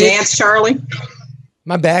that, No Steve? dance, Charlie?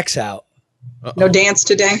 My back's out. No dance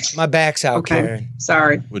today? My back's out, Okay. Karen.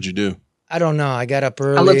 Sorry. What'd you do? I don't know. I got up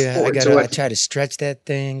early. I look forward to I it. tried to stretch that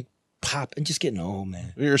thing. Pop. I'm just getting old,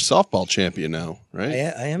 man. You're a softball champion now, right?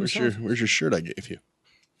 I am. Where's your shirt I gave you?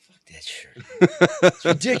 That shirt. It's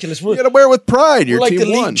ridiculous. You got to wear it with pride. Your We're like team the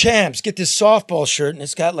league won. champs. Get this softball shirt, and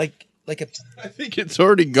it's got like a. I think it's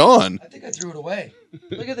already gone. I think I threw it away.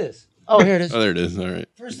 Look at this. Oh, here it is. Oh, there it is. All right.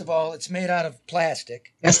 First of all, it's made out of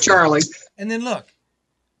plastic. That's Charlie. And then look,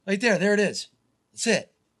 right there. There it is. That's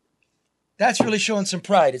it. That's really showing some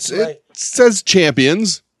pride. It's right. It says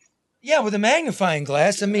champions. Yeah, with a magnifying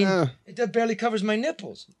glass. I mean, it barely covers my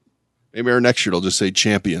nipples. Maybe our next shirt will just say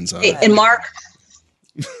champions on Hey, it. and Mark,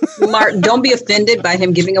 don't be offended by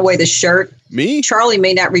him giving away the shirt. Me? Charlie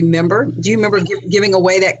may not remember. Do you remember giving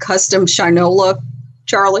away that custom Shinola,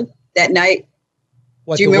 Charlie, that night?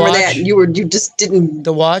 What, Do you the remember watch? that? You just didn't.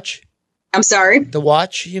 The watch? I'm sorry? The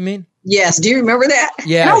watch, you mean? Yes. Do you remember that?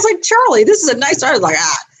 Yeah. And I was like, Charlie, this is a nice. I was like,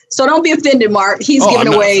 So don't be offended, Mark. He's I'm giving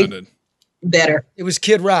not away offended. better. It was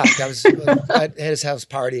Kid Rock. I was at his house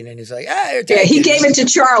partying, and he's like, "Hey, Yeah, he gave it to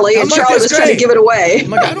Charlie, and I'm like, Charlie "That's was trying to great." give it away. I'm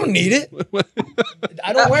like, I don't need it.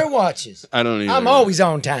 I don't wear watches. I don't either. I'm always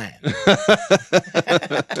on time.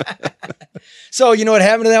 So you know what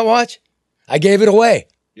happened to that watch? I gave it away.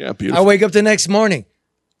 Yeah, I beautiful. wake up the next morning.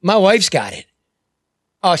 My wife's got it.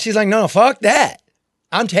 Oh, she's like, no, fuck that.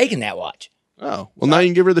 I'm taking that watch. Oh, well, now you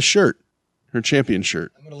can give her the shirt, her champion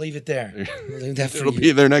shirt. I'm going to leave it there. I'm gonna leave that for It'll you.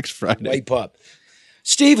 be there next Friday. Wipe up.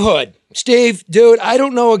 Steve Hood. Steve, dude, I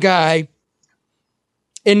don't know a guy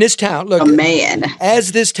in this town. Look, A man.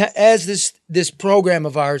 as this program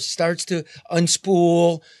of ours starts to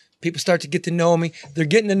unspool, people start to get to know me. They're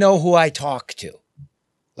getting to know who I talk to.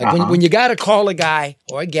 Like when you got to call a guy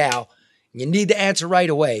or a gal, and you need to answer right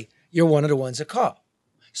away, you're one of the ones that call.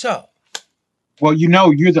 So, Well,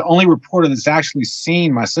 you're the only reporter that's actually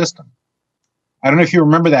seen my system. I don't know if you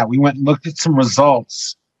remember that. We went and looked at some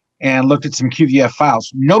results, and looked at some QVF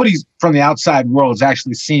files. Nobody from the outside world has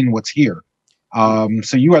actually seen what's here.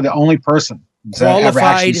 So you are the only person that's ever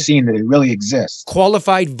actually seen that it really exists.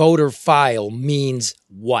 Qualified voter file means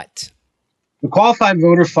what? The qualified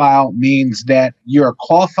voter file means that you're a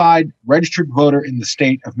qualified registered voter in the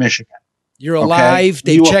state of Michigan. You're alive.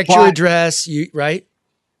 Okay? They checked your address, right?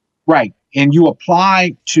 Right. And you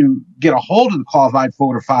apply to get a hold of the qualified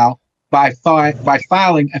voter file by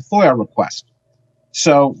filing a FOIA request.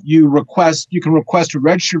 So you can request a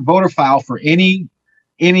registered voter file for any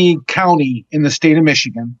county in the state of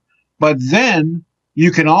Michigan, but then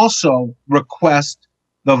you can also request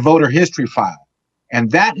the voter history file.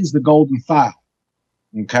 And that is the golden file.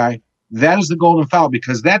 Okay? That is the golden file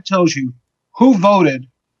because that tells you who voted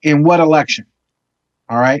in what election.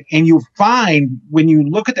 All right? And you find when you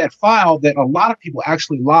look at that file that a lot of people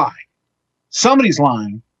actually lie. Somebody's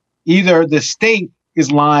lying. Either the state is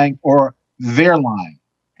lying or they're lying.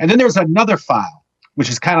 And then there's another file, which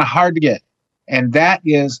is kind of hard to get. And that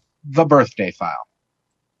is the birthday file.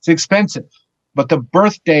 It's expensive, but the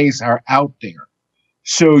birthdays are out there.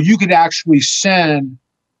 So you could actually send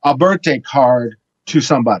a birthday card to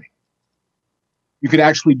somebody. You could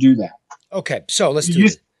actually do that. Okay, so let's do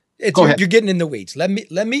it. Go ahead. You're getting in the weeds. Let me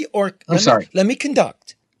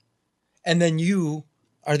conduct. And then you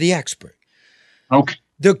are the expert. Okay.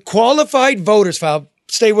 The qualified voters file,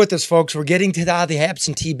 stay with us, folks. We're getting to how the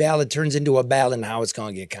absentee ballot turns into a ballot and how it's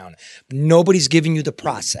going to get counted. Nobody's giving you the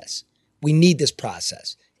process. We need this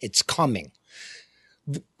process. It's coming.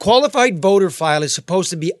 Qualified voter file is supposed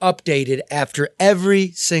to be updated after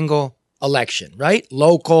every single election, right?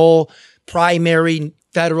 Local, primary,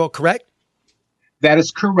 federal, correct? That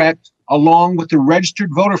is correct. Along with the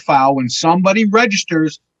registered voter file, when somebody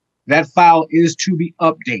registers, that file is to be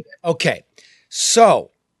updated. Okay.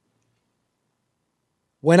 So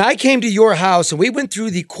when I came to your house and we went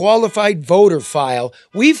through the qualified voter file,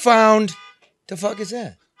 we found, the fuck is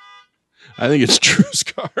that? I think it's Drew's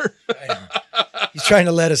car. He's trying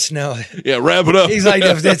to let us know. Yeah, wrap it up. He's like,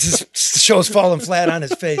 this show's falling flat on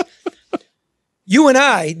his face. You and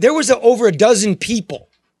I, there was over a dozen people,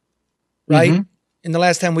 right? Mm-hmm. In the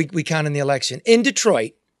last time we counted in the election in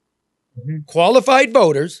Detroit, qualified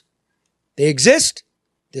voters, they exist.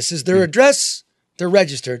 This is their address. They're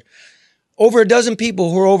registered. Over a dozen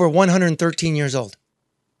people who are over 113 years old.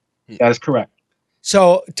 That is correct.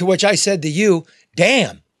 So to which I said to you,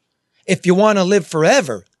 damn, if you want to live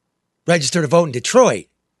forever, register to vote in Detroit.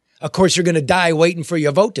 Of course, you're going to die waiting for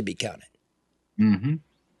your vote to be counted. Mm-hmm.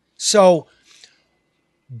 So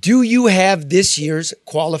do you have this year's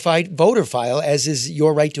qualified voter file, as is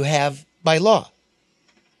your right to have by law?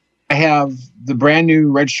 I have the brand new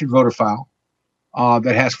registered voter file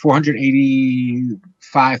that has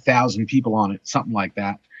 485,000 people on it, something like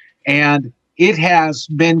that. And it has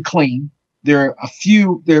been clean.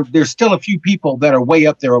 There's still a few people that are way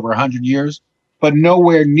up there over 100 years, but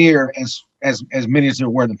nowhere near as many as there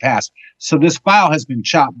were in the past. So this file has been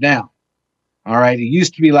chopped down. All right. It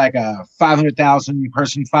used to be like a 500,000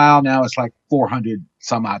 person file. Now it's like 400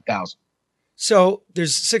 some odd thousand. So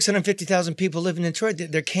there's 650,000 people living in Detroit.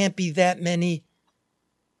 There can't be that many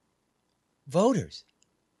voters.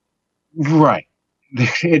 Right.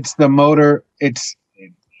 It's the motor.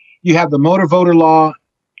 You have the motor voter law,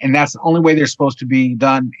 and that's the only way they're supposed to be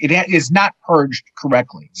done. It is not purged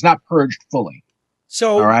correctly. It's not purged fully.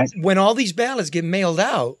 So all right? When all these ballots get mailed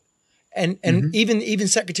out, and even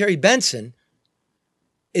Secretary Benson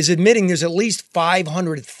is admitting there's at least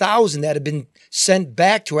 500,000 that have been sent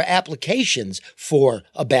back to our applications for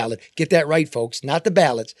a ballot. Get that right, folks. Not the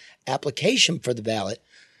ballots, application for the ballot.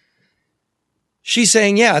 She's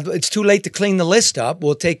saying, yeah, it's too late to clean the list up.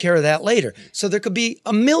 We'll take care of that later. So there could be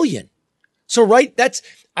 1 million. So, right,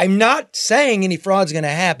 I'm not saying any fraud's going to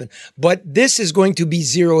happen, but this is going to be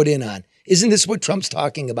zeroed in on. Isn't this what Trump's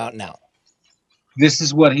talking about now? This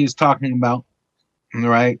is what he's talking about,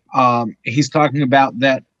 right? He's talking about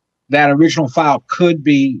that original file could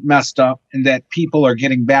be messed up and that people are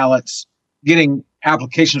getting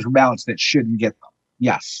applications for ballots that shouldn't get them.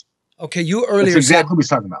 Yes. Okay, you earlier That's exactly what he's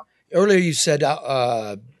talking about. Earlier you said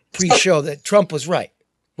pre-show that Trump was right.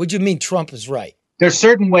 What do you mean Trump is right? There's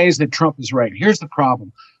certain ways that Trump is right. Here's the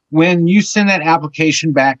problem. When you send that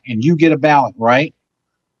application back and you get a ballot, right?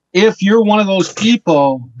 If you're one of those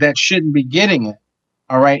people that shouldn't be getting it,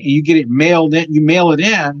 all right, and you get it mailed in, you mail it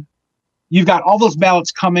in, you've got all those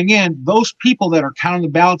ballots coming in. Those people that are counting the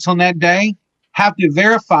ballots on that day have to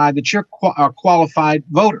verify that you're a qualified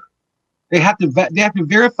voter. They have to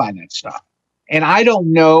verify that stuff. And I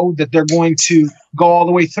don't know that they're going to go all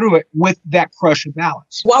the way through it with that crush of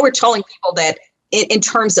ballots. While we're telling people that in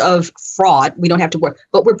terms of fraud, we don't have to work,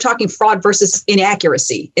 but we're talking fraud versus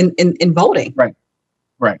inaccuracy in voting. Right.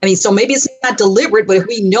 Right. I mean, so maybe it's not deliberate, but if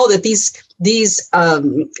we know that these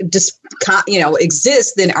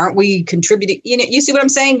exist, then aren't we contributing? You see what I'm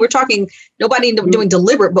saying? We're talking nobody doing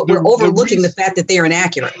deliberate, but we're overlooking the fact that they are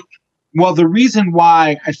inaccurate. Well, the reason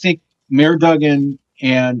why I think Mayor Duggan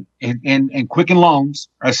and Quicken Loans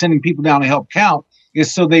are sending people down to help count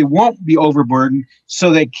is so they won't be overburdened,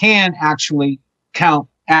 so they can actually count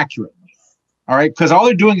accurately. All right, because all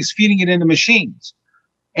they're doing is feeding it into machines.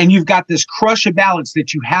 And you've got this crush of ballots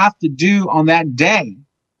that you have to do on that day,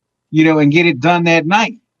 and get it done that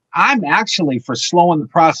night. I'm actually for slowing the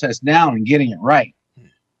process down and getting it right.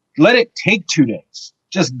 Let it take 2 days.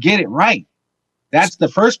 Just get it right. That's the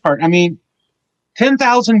first part. I mean,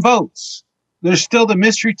 10,000 votes. There's still the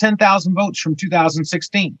mystery 10,000 votes from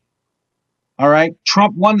 2016. All right.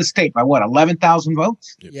 Trump won the state by what, 11,000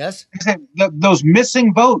 votes? Yes. Those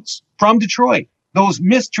missing votes from Detroit, those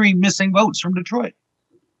mystery missing votes from Detroit.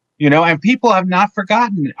 And people have not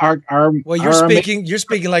forgotten you're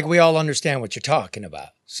speaking like we all understand what you're talking about.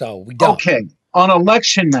 So we don't. Okay. On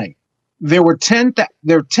election night, there were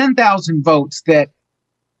 10,000 votes that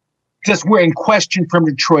just were in question from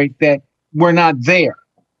Detroit that were not there.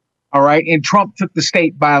 All right. And Trump took the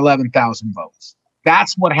state by 11,000 votes.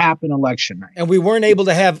 That's what happened election night. And we weren't able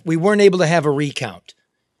to have a recount.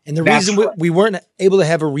 And the reason we weren't able to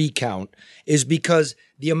have a recount is because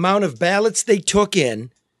the amount of ballots they took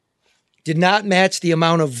in did not match the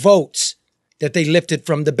amount of votes that they lifted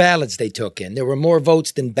from the ballots they took in. There were more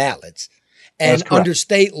votes than ballots. And under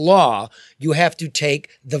state law, you have to take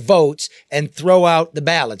the votes and throw out the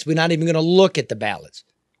ballots. We're not even going to look at the ballots.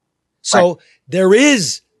 So do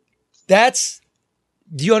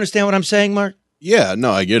you understand what I'm saying, Mark? Yeah,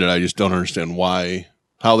 no, I get it. I just don't understand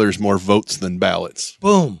how there's more votes than ballots.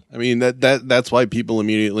 Boom. I mean, that's why people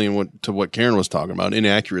immediately went to what Karen was talking about.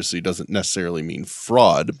 Inaccuracy doesn't necessarily mean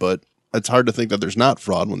fraud, but it's hard to think that there's not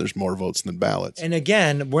fraud when there's more votes than ballots. And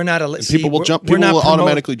again, people will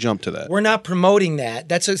automatically jump to that. We're not promoting that.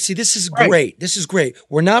 This is great. This is great.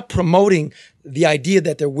 We're not promoting the idea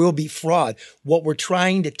that there will be fraud. What we're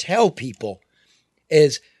trying to tell people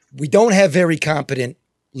is we don't have very competent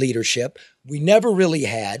leadership. We never really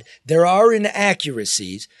had. There are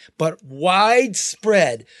inaccuracies, but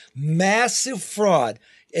widespread, massive fraud,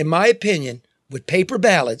 in my opinion, with paper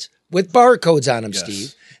ballots, with barcodes on them,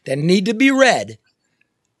 Steve, that need to be read.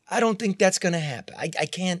 I don't think that's going to happen. I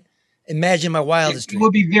can't imagine my wildest dream. It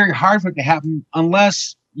would be very hard for it to happen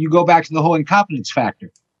unless you go back to the whole incompetence factor.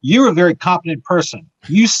 You're a very competent person.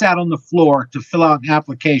 You sat on the floor to fill out an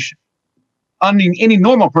application. Any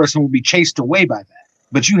normal person would be chased away by that.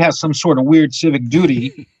 But you have some sort of weird civic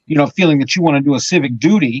duty, feeling that you want to do a civic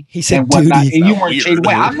duty and whatnot, and you weren't chased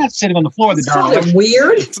away. I'm not sitting on the floor of the darn election.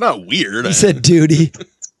 Weird? It's not weird. He said duty.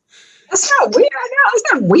 That's not weird. I know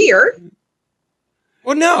it's not weird.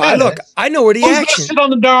 Well, no. I know where the action. Sit on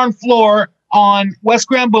the darn floor on West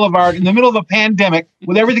Grand Boulevard in the middle of a pandemic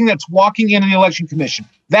with everything that's walking into the election commission.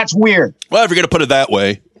 That's weird. Well, if you're going to put it that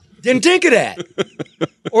way. Didn't think of that.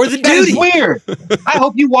 Or the That's duty. Weird. I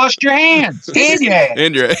hope you washed your hands. And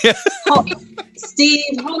your hands. Steve,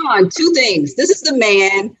 hold on. 2 things. This is the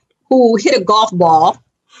man who hit a golf ball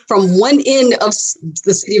from one end of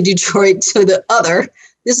the city of Detroit to the other.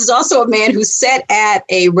 This is also a man who sat at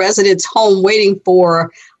a resident's home waiting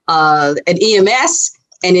for an EMS,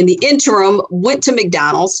 and in the interim went to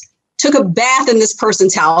McDonald's, took a bath in this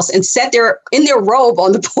person's house, and sat there in their robe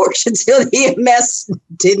on the porch until the EMS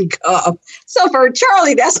didn't come. So for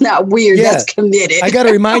Charlie, that's not weird. Yeah. That's committed. I got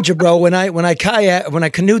to remind you, bro. When I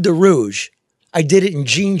canoed the Rouge, I did it in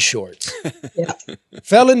jean shorts. Yeah.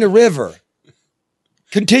 Fell in the river.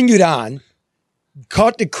 Continued on.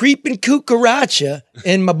 Caught the creeping cucaracha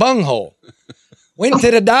in my bunghole. Went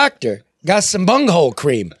to the doctor. Got some bunghole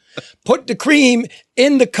cream. Put the cream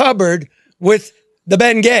in the cupboard with the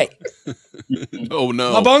Bengay. Oh,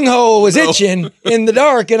 no. My bunghole was itching in the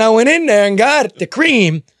dark, and I went in there and got the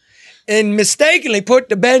cream and mistakenly put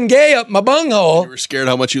the Bengay up my bunghole. You were scared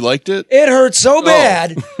how much you liked it? It hurt so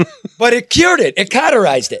bad, but it cured it. It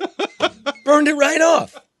cauterized it. Burned it right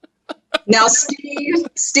off. Now,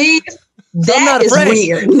 Steve, that is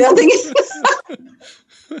weird. Nothing.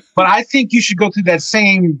 But I think you should go through that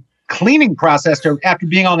same cleaning process after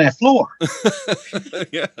being on that floor.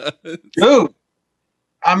 Yeah. Dude,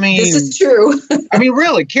 I mean, this is true. I mean,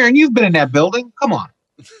 really, Karen, you've been in that building. Come on.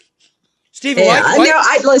 Stephen, yeah, I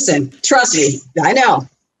know. Listen, trust me. I know.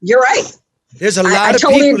 You're right. There's a lot of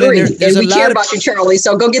totally people agree. in there. And we care about you, Charlie.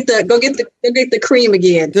 So go get the cream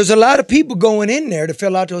again. There's a lot of people going in there to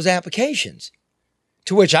fill out those applications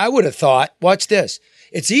To which I would have thought, watch this.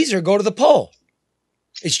 It's easier to go to the poll.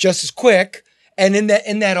 It's just as quick. And in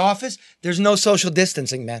that office, there's no social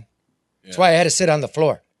distancing, man. That's why I had to sit on the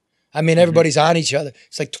floor. I mean, everybody's on each other.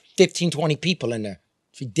 It's like 15, 20 people in there.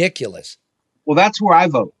 It's ridiculous. Well, that's where I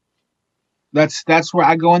vote. That's where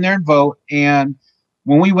I go in there and vote. And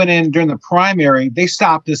when we went in during the primary, they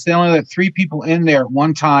stopped us. They only let 3 people in there at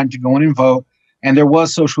one time to go in and vote. And there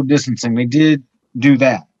was social distancing. They did do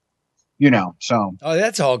that, so. Oh,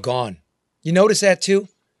 that's all gone. You notice that too?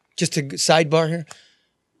 Just a sidebar here.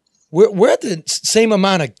 We're at the same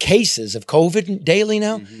amount of cases of COVID daily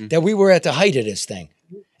now that we were at the height of this thing.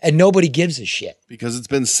 And nobody gives a shit. Because it's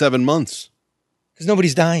been 7 months. Because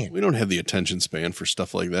nobody's dying. We don't have the attention span for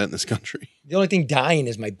stuff like that in this country. The only thing dying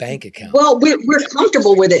is my bank account. Well, we're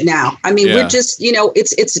comfortable with it now. I mean, we're just,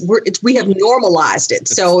 we have normalized it.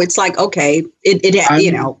 So it's like, okay,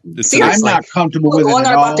 seriously. I'm not comfortable with it going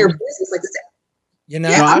at on all. about their business like this.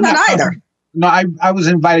 Yeah, I'm not either. No, I was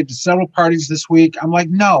invited to several parties this week. I'm like,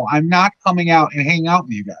 no, I'm not coming out and hanging out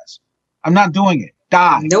with you guys. I'm not doing it.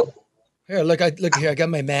 Die. Nope. Here, look here. I got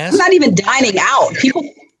my mask. I'm not even dining out.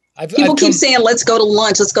 People keep saying, let's go to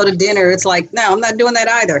lunch, let's go to dinner. It's like, no, I'm not doing that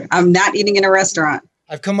either. I'm not eating in a restaurant.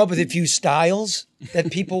 I've come up with a few styles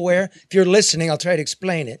that people wear. If you're listening, I'll try to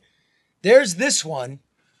explain it. There's this one,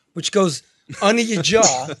 which goes under your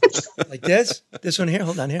jaw like this. This one here.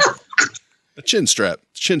 Hold on here. A chin strap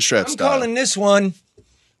style. I'm calling this one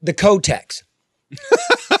the Kotex.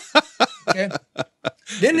 Okay.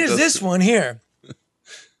 Then there's this one here.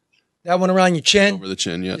 That one around your chin. Over the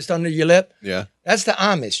chin, yeah. Just under your lip. Yeah. That's the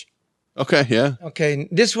Amish. Okay, yeah. Okay.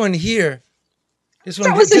 This one here. This one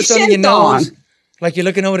That was just a under your shin thong. nose. Like you're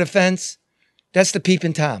looking over the fence. That's the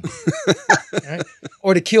peeping Tom. Right?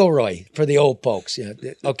 Or the Kilroy for the old folks. Yeah.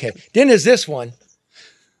 Okay. Then there's this one.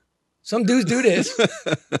 Some dudes do this.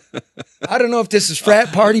 I don't know if this is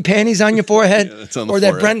frat party panties on your forehead that's on the or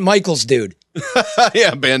forehead. that Brent Michaels dude.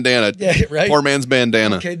 Yeah, bandana. Yeah, right. Poor man's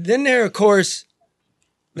bandana. Okay. Then there, of course,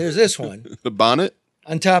 there's this one. The bonnet?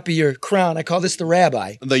 On top of your crown. I call this the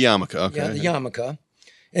rabbi. The yarmulke, okay. Yeah, the yarmulke.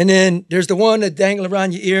 And then there's the one that dangle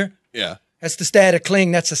around your ear. Yeah. That's the static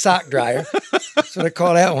cling. That's a sock dryer. That's what I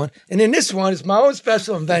call that one. And then this one is my own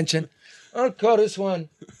special invention. I'll call this one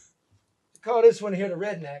here the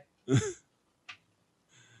redneck.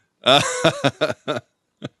 That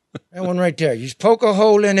one right there. You just poke a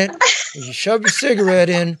hole in it, and you shove your cigarette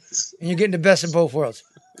in, and you're getting the best of both worlds.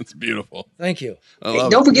 It's beautiful. Thank you. I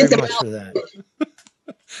love Don't it. forget Very the much for that.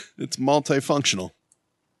 It's multifunctional.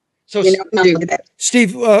 So, do that.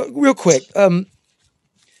 Steve, real quick,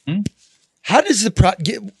 how does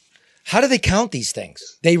how do they count these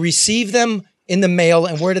things? They receive them in the mail,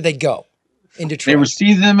 and where do they go? In Detroit. They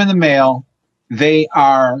receive them in the mail. They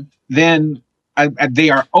are then they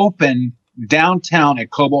are open downtown at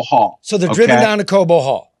Cobo Hall. So they're driven down to Cobo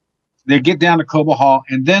Hall. They get down to Cobo Hall,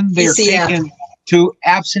 and then they are ECF. taken to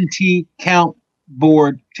absentee count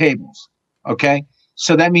board tables. Okay,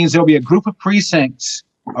 so that means there'll be a group of precincts,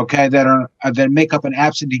 okay, that make up an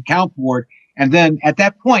absentee count board, and then at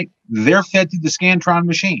that point they're fed to the Scantron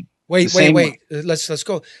machine. Wait. Let's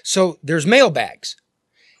go. So there's mail bags.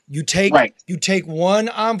 You take one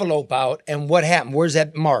envelope out, and what happened? Where's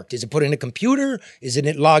that marked? Is it put in a computer? Is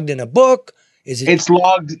it logged in a book? Is it? It's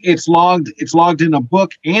logged in a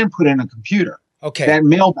book and put in a computer. Okay. That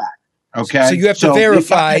mail bag. Okay. So you have to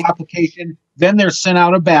verify the application. Then they're sent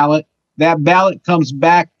out a ballot. That ballot comes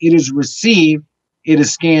back. It is received. It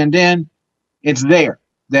is scanned in. It's there.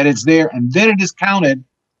 That it's there, and then it is counted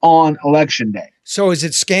on election day. So is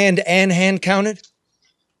it scanned and hand counted?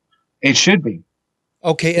 It should be.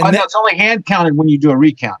 Okay. And it's only hand counted when you do a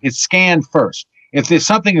recount. It's scanned first. If there's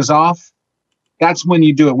something is off, that's when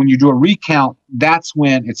you do it. When you do a recount, that's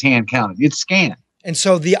when it's hand counted. It's scanned. And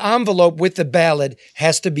so the envelope with the ballot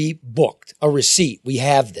has to be booked, a receipt. We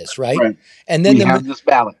have this, right? Right. And then we have this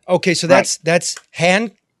ballot. Okay, so that's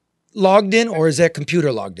hand logged in, or is that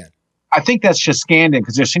computer logged in? I think that's just scanned in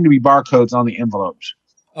because there seem to be barcodes on the envelopes.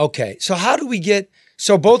 Okay, so how do we get?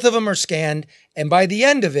 So both of them are scanned, and by the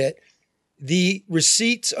end of it, the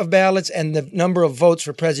receipts of ballots and the number of votes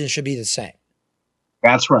for president should be the same.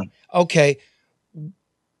 That's right. Okay,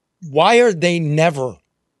 why are they never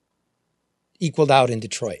equaled out in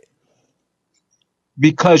Detroit?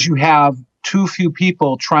 Because you have too few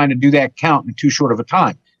people trying to do that count in too short of a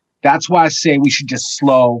time. That's why I say we should just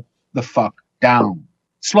slow the fuck down.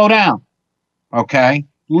 Slow down. Okay?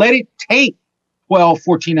 Let it take 12,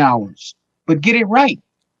 14 hours, but get it right.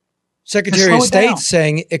 Secretary of State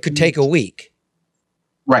saying it could take a week.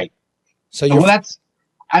 Right. So you're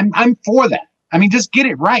I'm for that. I mean, just get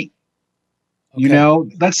it right. You know,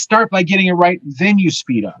 let's start by getting it right, then you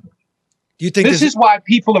speed up. Do you think this is why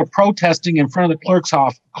people are protesting in front of the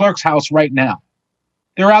clerk's house right now?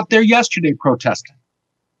 They're out there yesterday protesting.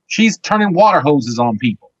 She's turning water hoses on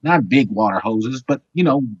people. Not big water hoses, but, you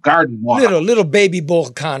know, garden water. Little baby Bull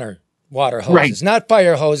Connor water hoses. Right. Not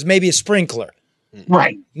fire hose, maybe a sprinkler.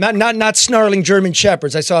 Right. Not snarling German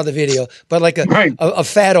shepherds. I saw the video, but like a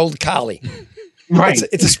fat old collie. Right.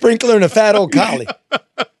 It's a sprinkler and a fat old collie.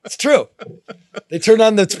 It's true. They turned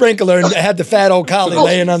on the sprinkler and had the fat old collie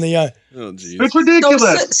laying on the. Oh, geez. It's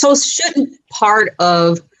ridiculous. So shouldn't part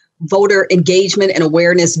of voter engagement and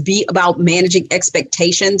awareness be about managing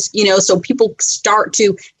expectations? You know, so people start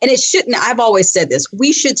to, and it shouldn't. I've always said this.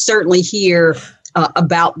 We should certainly hear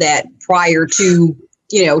about that prior to,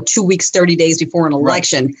 2 weeks, 30 days before an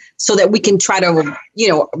election, so that we can try to,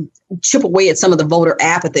 chip away at some of the voter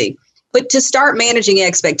apathy. But to start managing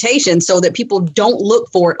expectations so that people don't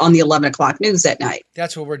look for it on the 11 o'clock news at night.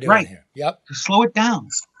 That's what we're doing here. Yep. Slow it down.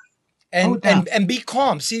 And be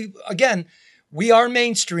calm. See, again, we are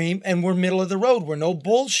mainstream and we're middle of the road. We're no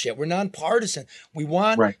bullshit. We're nonpartisan. We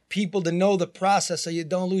want people to know the process so you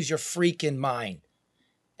don't lose your freaking mind.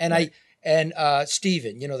 And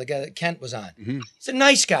Steven, the guy that Kent was on, he's a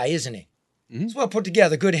nice guy, isn't he? He's well put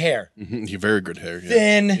together, good hair. You very good hair. Yeah.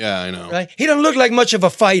 Thin. Yeah, I know. Right? He doesn't look like much of a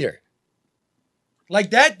fighter.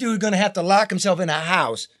 Like that dude going to have to lock himself in a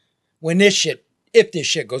house when if this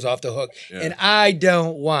shit goes off the hook. Yeah. And I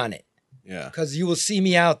don't want it. Yeah. Because you will see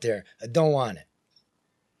me out there. I don't want it.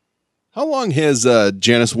 How long has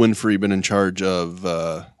Janice Winfrey been in charge of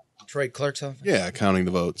Detroit Clerk's office? Yeah, counting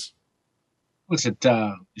the votes. What's it?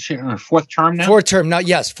 Is she in her fourth term now? Fourth term.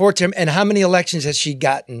 Yes, fourth term. And how many elections has she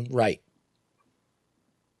gotten right?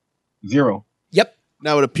 0. Yep.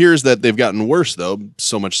 Now it appears that they've gotten worse, though,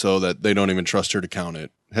 so much so that they don't even trust her to count it.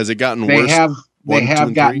 Has it gotten worse? They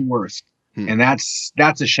have gotten worse, and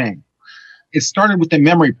that's a shame. It started with the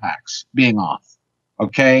memory packs being off.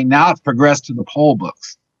 Okay, now it's progressed to the poll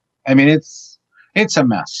books. I mean, it's a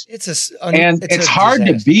mess. It's hard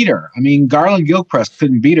to beat her. I mean, Garland Gilchrist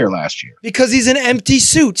couldn't beat her last year because he's an empty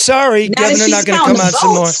suit. Sorry, Governor, not going to come out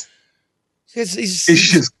some more. He's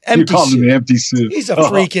just empty. You call him an empty suit. He's a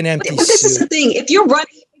freaking empty suit. But this is the thing. If you're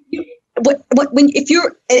running,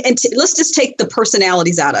 let's just take the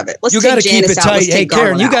personalities out of it. You got to keep it tight. Hey,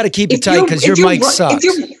 Karen, you got to keep it tight because your mic sucks.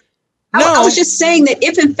 I was just saying that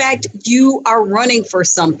if in fact you are running for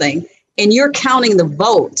something and you're counting the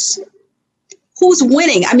votes, who's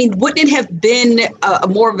winning? I mean, wouldn't it have been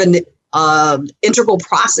more of an integral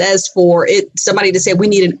process for somebody to say we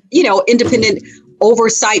need an independent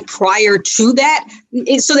oversight prior to that,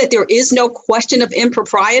 so that there is no question of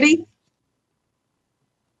impropriety?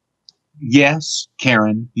 Yes,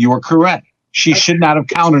 Karen, you are correct. She should not have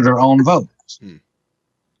counted her own votes.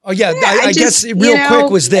 Oh yeah, I guess real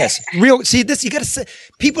quick was this. See this, you got to say,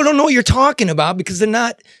 people don't know what you're talking about because they're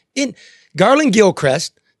not in. Garland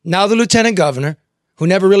Gilchrist, now the lieutenant governor, who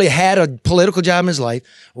never really had a political job in his life,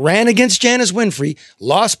 ran against Janice Winfrey,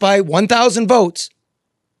 lost by 1,000 votes,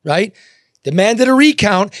 right? Demanded a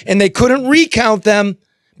recount, and they couldn't recount them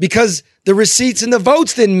because the receipts and the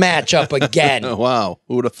votes didn't match up again. Wow,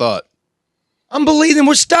 who would have thought? Unbelievable.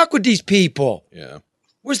 We're stuck with these people. Yeah.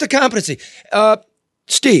 Where's the competency?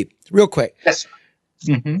 Steve, real quick. Yes.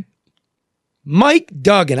 Mm-hmm. Mike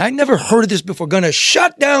Duggan, I never heard of this before, going to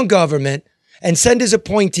shut down government and send his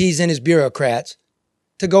appointees and his bureaucrats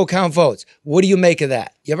to go count votes. What do you make of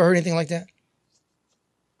that? You ever heard anything like that?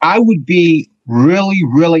 I would be really,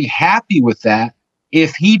 really happy with that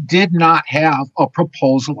if he did not have a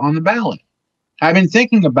proposal on the ballot. I've been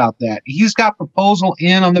thinking about that. He's got proposal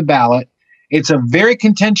in on the ballot. It's a very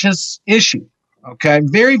contentious issue. Okay.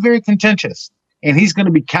 Very, very contentious. And he's going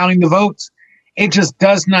to be counting the votes. It just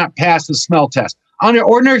does not pass the smell test. Under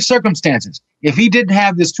ordinary circumstances, if he didn't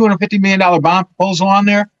have this $250 million bond proposal on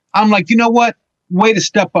there, I'm like, you know what? Way to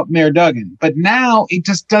step up, Mayor Duggan. But now it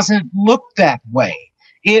just doesn't look that way.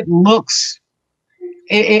 It looks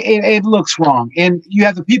wrong. And you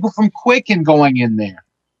have the people from Quicken going in there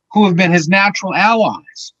who have been his natural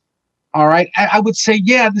allies. All right. I would say,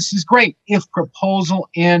 yeah, this is great if proposal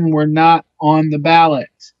N were not on the ballot.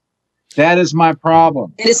 That is my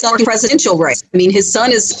problem. And it's not a presidential race. I mean, his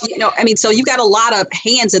son is, so you've got a lot of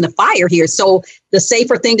hands in the fire here. So the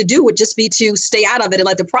safer thing to do would just be to stay out of it and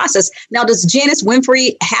let the process. Now, does Janice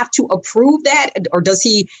Winfrey have to approve that? Or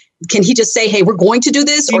can he just say, hey, we're going to do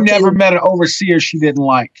this? He never met an overseer she didn't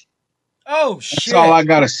like. Oh, shit. That's all I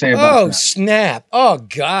got to say about that. Oh, snap. Oh,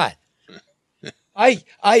 God.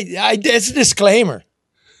 That's a disclaimer.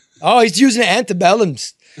 Oh, he's using antebellum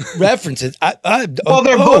references. Well,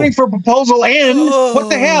 they're voting for proposal N. What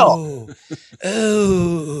the hell?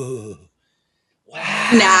 Oh.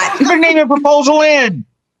 Not. You're naming a proposal in.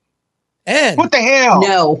 And what the hell?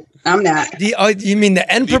 No, I'm not. You mean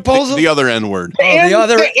the N proposal? The other N word.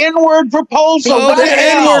 The N-word proposal. Oh, What the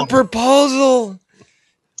hell? N-word proposal.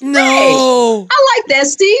 No. Hey, I like that,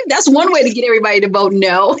 Steve. That's one way to get everybody to vote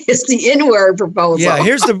no. It's the N-word proposal. Yeah,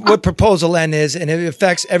 here's what Proposal N is, and it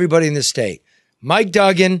affects everybody in the state. Mike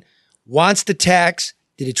Duggan wants to tax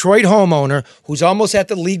the Detroit homeowner who's almost at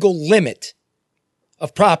the legal limit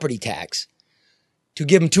of property tax to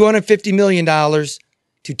give him $250 million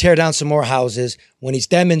to tear down some more houses when he's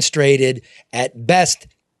demonstrated at best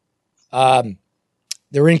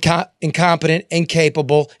they're incompetent,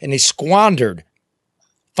 incapable, and they squandered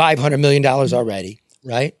 $500 million already,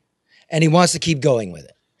 right? And he wants to keep going with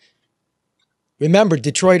it. Remember,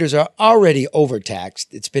 Detroiters are already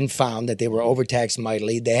overtaxed. It's been found that they were overtaxed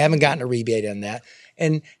mightily. They haven't gotten a rebate on that.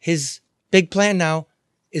 And his big plan now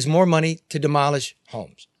is more money to demolish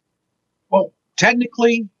homes. Well,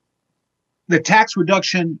 technically, the tax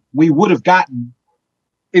reduction we would have gotten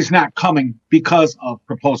is not coming because of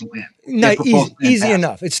Proposal N. No, easy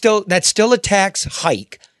enough. That's still a tax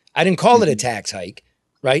hike. I didn't call it a tax hike,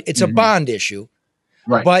 right? It's a bond issue.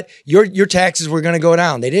 Right. But your taxes were going to go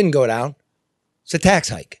down. They didn't go down. It's a tax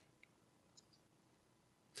hike.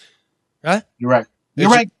 Right? You're right. You're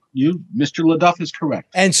right. Mr. LaDuff is correct.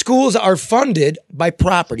 And schools are funded by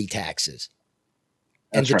property taxes.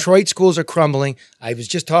 And That's right. Detroit schools are crumbling. I was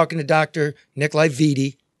just talking to Dr. Nikolai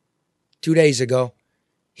Vitti 2 days ago.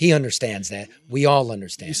 He understands that. We all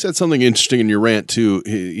understand. You said something interesting in your rant, too.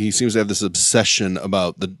 He seems to have this obsession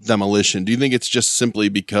about the demolition. Do you think it's just simply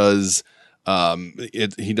because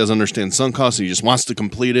he doesn't understand sunk costs and he just wants to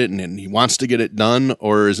complete it and he wants to get it done?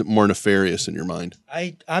 Or is it more nefarious in your mind?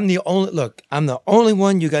 I'm the only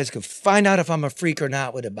one you guys can find out if I'm a freak or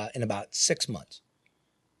not in about 6 months.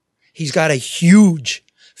 He's got a huge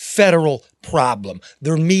federal problem.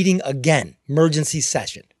 They're meeting again, emergency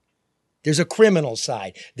session. There's a criminal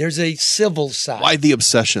side. There's a civil side. Why the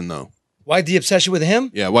obsession, though? Why the obsession with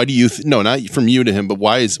him? Yeah, why do you no, not from you to him, but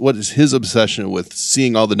what is his obsession with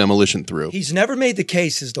seeing all the demolition through? He's never made the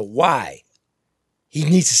case as to why he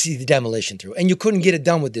needs to see the demolition through. And you couldn't get it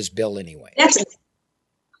done with this bill anyway.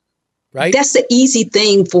 Right? That's the easy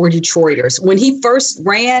thing for Detroiters. When he first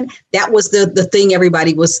ran, that was the thing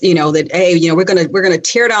everybody was, that, hey, we're gonna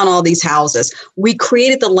tear down all these houses. We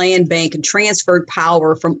created the land bank and transferred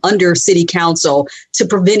power from under city council to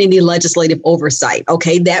prevent any legislative oversight.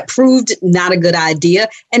 Okay, that proved not a good idea.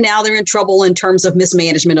 And now they're in trouble in terms of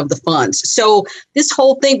mismanagement of the funds. So this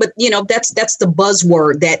whole thing, but that's the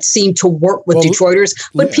buzzword that seemed to work with Detroiters.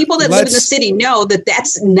 But people that live in the city know that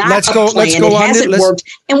that's not a plan. It hasn't worked,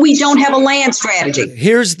 and we don't have a land strategy.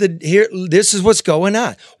 This is what's going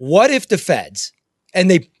on. What if the feds, and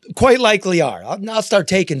they quite likely are, I'll start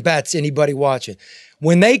taking bets, anybody watching,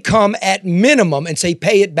 when they come at minimum and say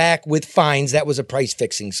pay it back with fines, that was a price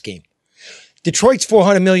fixing scheme. Detroit's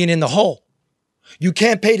 $400 million in the hole. You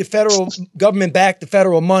can't pay the federal government back the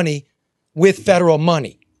federal money with federal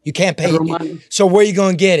money. You can't pay it. So where are you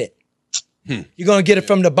going to get it? You're going to get it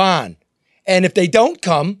from the bond. And if they don't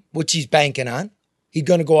come, which he's banking on, he's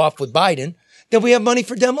going to go off with Biden, then we have money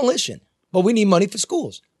for demolition. But we need money for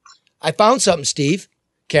schools. I found something, Steve,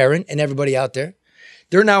 Karen, and everybody out there.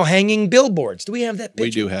 They're now hanging billboards. Do we have that picture?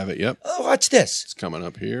 We do have it, yep. Oh, watch this. It's coming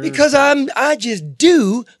up here. Because I just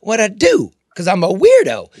do what I do. Because I'm a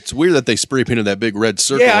weirdo. It's weird that they spray painted that big red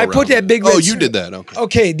circle. Yeah, I put that big red circle. circle. You did that. Okay.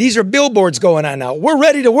 Okay, these are billboards going on now. We're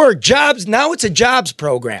ready to work. Jobs. Now it's a jobs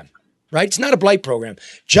program, right? It's not a blight program.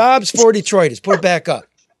 Jobs for Detroiters. Put it back up.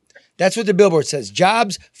 That's what the billboard says.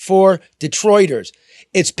 Jobs for Detroiters.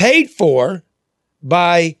 It's paid for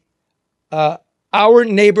by Our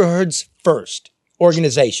Neighborhoods First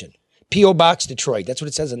organization. P.O. Box Detroit. That's what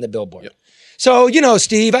it says on the billboard. Yep. So,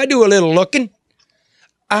 Steve, I do a little looking.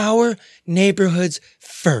 Our Neighborhoods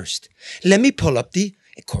First. Let me pull up the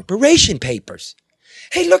corporation papers.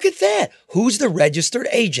 Hey, look at that. Who's the registered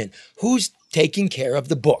agent? Who's taking care of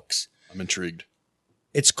the books? I'm intrigued.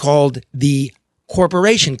 It's called the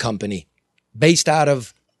Corporation Company, based out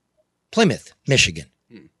of Plymouth, Michigan.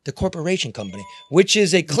 The Corporation Company, which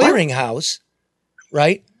is a clearinghouse,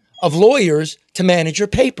 right, of lawyers to manage your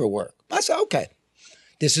paperwork. I said, okay,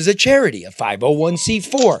 this is a charity, a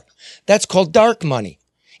 501c4. That's called dark money.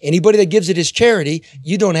 Anybody that gives it as charity,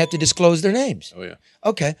 you don't have to disclose their names. Oh, yeah.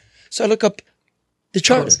 Okay, so I look up the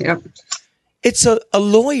charter. It's a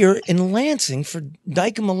lawyer in Lansing for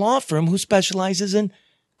Dykema Law Firm who specializes in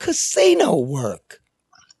casino work.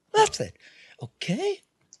 That's it. Okay.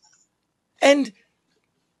 And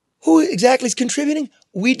Who exactly is contributing?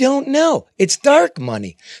 We don't know. It's dark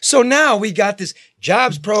money. So now we got this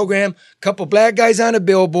jobs program, couple black guys on a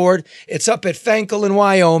billboard. It's up at Fenkel in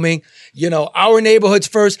Wyoming. Our neighborhood's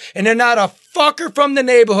first, and they're not a fucker from the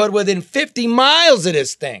neighborhood within 50 miles of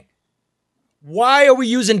this thing. Why are we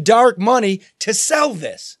using dark money to sell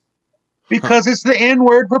this? Because it's the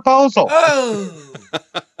N-word proposal. Oh.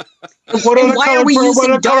 What other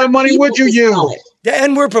color money would you use? The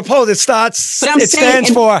N-word proposal, it stands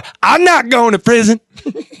for, I'm not going to prison.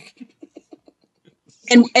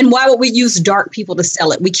 And why would we use dark people to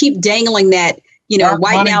sell it? We keep dangling that,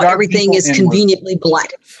 right now everything is conveniently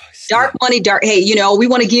black. Dark money, hey, we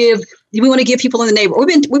want to give people in the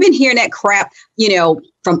neighborhood. We've been hearing that crap,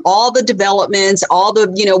 from all the developments,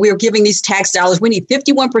 we're giving these tax dollars. We need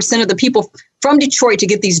 51% of the people from Detroit to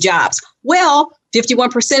get these jobs. Well,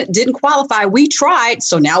 51% didn't qualify. We tried,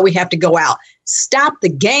 so now we have to go out. Stop the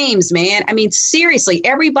games, man. I mean, seriously,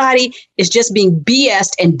 everybody is just being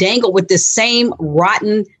BS'd and dangled with this same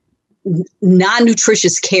rotten,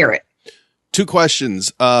 non-nutritious carrot. 2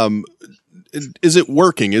 questions. Is it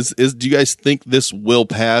working? Do you guys think this will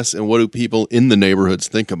pass? And what do people in the neighborhoods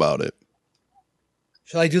think about it?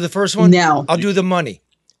 Shall I do the first one? No. I'll do the money.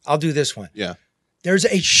 I'll do this one. Yeah. There's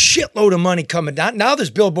a shitload of money coming down. Now there's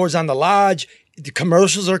billboards on the lodge. The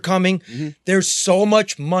commercials are coming. Mm-hmm. There's so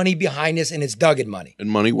much money behind this, and it's Duggan money. And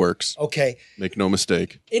money works. Okay. Make no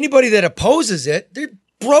mistake. Anybody that opposes it, they're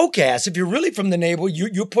broke ass. If you're really from the neighborhood,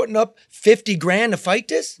 you're putting up $50,000 to fight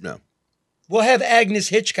this? No. We'll have Agnes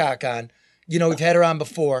Hitchcock on. We've had her on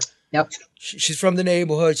before. Yep. She's from the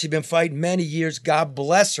neighborhood. She's been fighting many years. God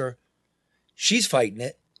bless her. She's fighting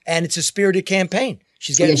it, and it's a spirited campaign.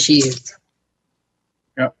 Yes, she is.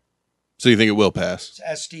 Yep. So you think it will pass?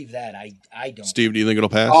 Ask Steve that. I don't. Steve, do you think it'll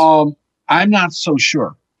pass? I'm not so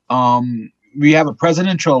sure. We have a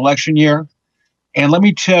presidential election year, and let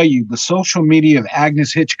me tell you, the social media of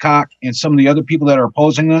Agnes Hitchcock and some of the other people that are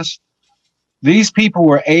opposing us, these people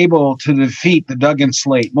were able to defeat the Duggan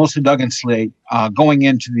slate, most of Duggan slate, going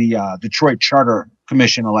into the Detroit Charter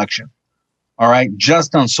Commission election. All right,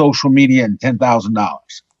 just on social media and $10,000. All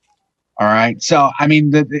right, so I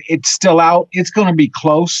mean, it's still out. It's going to be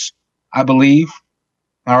close, I believe.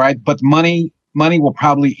 All right, but money will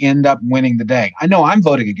probably end up winning the day. I know I'm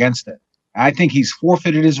voting against it. I think he's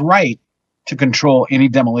forfeited his right to control any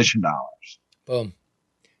demolition dollars. Boom.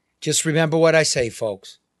 Just remember what I say,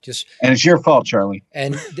 folks. And it's your fault, Charlie.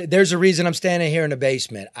 And there's a reason I'm standing here in the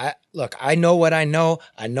basement. I know what I know.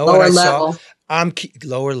 I know lower what I level. saw. I'm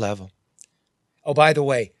lower level. Oh, by the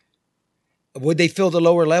way, would they fill the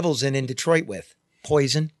lower levels in Detroit with?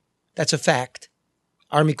 Poison. That's a fact.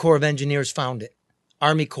 Army Corps of Engineers found it.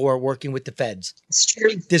 Army Corps working with the feds. It's true.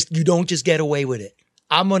 You don't just get away with it.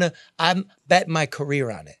 I'm betting my career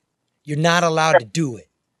on it. You're not allowed to do it.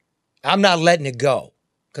 I'm not letting it go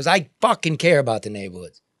because I fucking care about the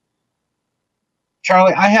neighborhoods.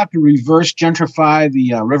 Charlie, I have to reverse gentrify the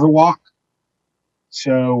Riverwalk.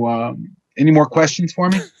 So, any more questions for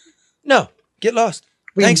me? No, get lost.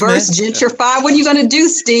 Reverse gentrify? What are you going to do,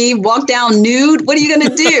 Steve? Walk down nude? What are you going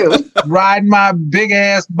to do? Ride my big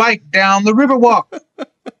ass bike down the Riverwalk.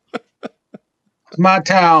 My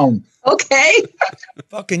town. Okay.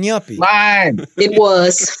 Fucking yuppie. Mine. It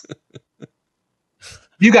was.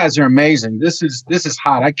 You guys are amazing. This is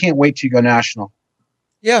hot. I can't wait till you go national.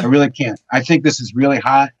 Yeah. I really can't. I think this is really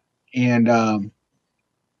hot. And well,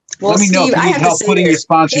 let me know if Steve, you I need have help to say putting your this.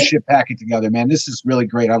 sponsorship packet together, man. This is really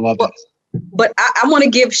great. I love this. But I want to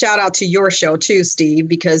give shout out to your show too, Steve,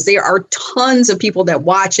 because there are tons of people that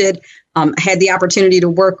watch it. Had the opportunity to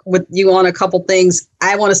work with you on a couple things.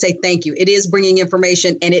 I want to say thank you. It is bringing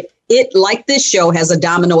information, and it like this show has a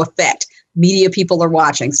domino effect. Media people are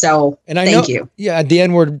watching, so thank you. Yeah, the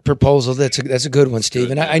N-word proposal. That's a good one, Steve.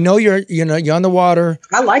 And I know you're on the water.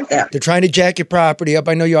 I like that. They're trying to jack your property up.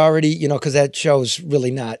 I know you already, because that show's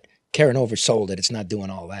really not. Karen oversold it. It's not doing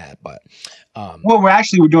all that, but. Well,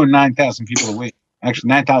 we're doing 9,000 people a week. Actually,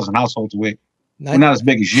 9,000 households a week. We're not as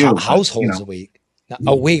big as you. Households a week.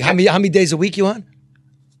 A week. How many days a week you on?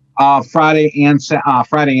 Friday and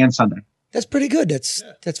Sunday. That's pretty good.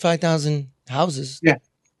 That's 5,000 houses. Yeah.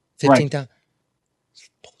 15,000.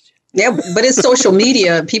 Yeah, but it's social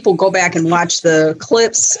media. People go back and watch the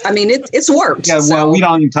clips. I mean, it's worked. Yeah, well, we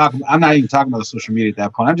don't even talk. I'm not even talking about the social media at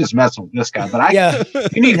that point. I'm just messing with this guy. But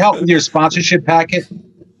if you need help with your sponsorship packet,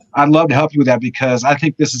 I'd love to help you with that because I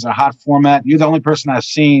think this is a hot format. You're the only person I've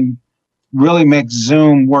seen really make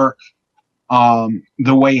Zoom work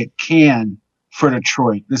the way it can for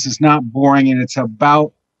Detroit. This is not boring, and it's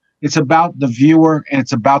about the viewer and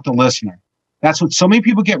it's about the listener. That's what so many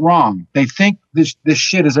people get wrong. They think this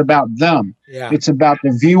shit is about them. Yeah. It's about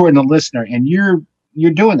the viewer and the listener, and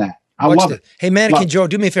you're doing that. I love it. Hey, Mannequin Joe,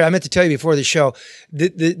 do me a favor. I meant to tell you before the show,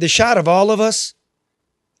 the shot of all of us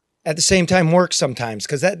at the same time works sometimes,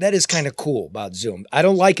 because that is kind of cool about Zoom. I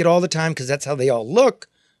don't like it all the time because that's how they all look,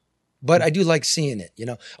 but I do like seeing it, you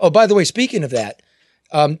know. Oh, by the way, speaking of that,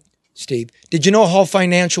 Steve, did you know Hall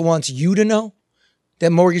Financial wants you to know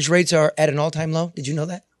that mortgage rates are at an all-time low? Did you know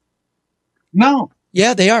that? No.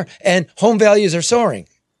 Yeah, they are. And home values are soaring,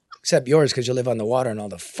 except yours because you live on the water and all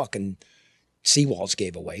the fucking seawalls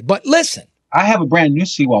gave away. But listen. I have a brand new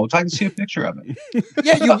seawall. Would you like to see a picture of it?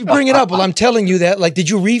 Yeah, you bring it up. Well, I'm telling you that. Like, did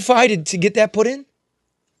you refi to get that put in?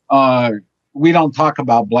 We don't talk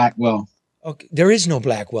about black wealth. Okay, there is no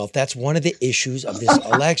black wealth. That's one of the issues of this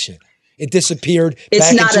election. It disappeared.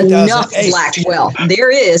 It's not enough black wealth.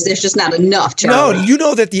 There is. There's just not enough, Charlie. No, you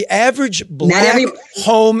know that the average black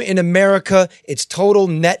home in America, its total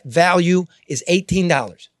net value is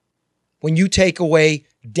 $18 when you take away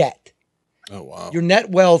debt. Oh, wow. Your net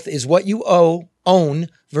wealth is what you own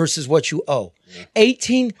versus what you owe. Yeah.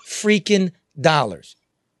 $18 freaking dollars.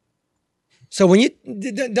 So when you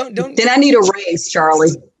don't. Then I need a raise, Charlie.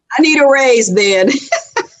 I need a raise then.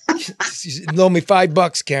 Loan me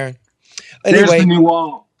 $5, Karen. Anyway. There's the new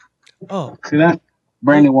wall. Oh. See that?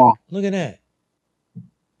 Brand new wall. Look at that.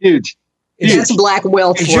 Huge. That's black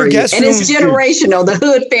wealth for you. And it's generational. The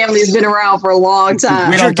Hood family has been around for a long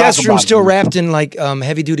time. Is your guest room still wrapped in like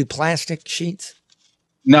heavy-duty plastic sheets?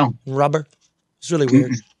 No. Rubber? It's really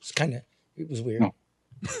weird. It was weird. No.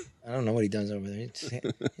 I don't know what he does over there.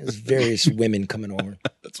 There's various women coming over.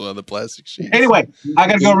 That's one of the plastic sheets. Anyway, I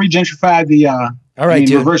got to go regentrify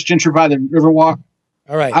reverse gentrify the Riverwalk.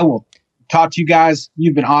 All right. I will talk to you guys.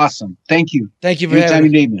 You've been awesome. Thank you. Thank you for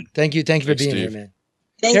having me. Thank you for being here, man.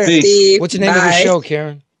 Thanks, Steve. What's the name of the show,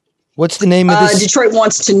 Karen? What's the name of this? Detroit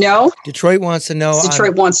Wants to Know. Detroit Wants to Know.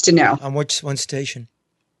 Detroit Wants to Know. On which one station?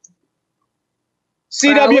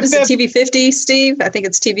 CW50. What is it, TV50, Steve? I think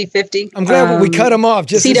it's TV50. I'm glad we cut him off.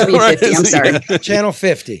 Just CW50, I'm sorry. Channel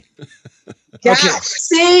 50. God, okay.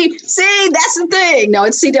 See, that's the thing. No,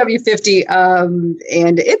 it's CW50, and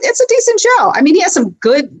it's a decent show. I mean, he has some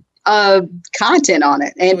good content on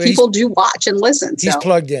it, and people do watch and listen. He's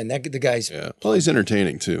plugged in. The guy's. Yeah. Well, he's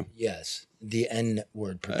entertaining too. Yes, the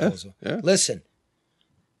N-word proposal. Yeah. Listen,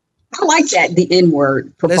 I like that, the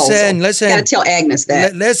N-word proposal. Listen. Got to tell Agnes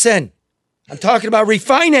that. Listen, I'm talking about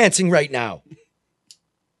refinancing right now.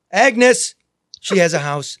 Agnes, she has a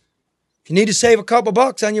house. If you need to save a couple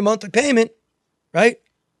bucks on your monthly payment, right?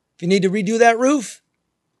 If you need to redo that roof,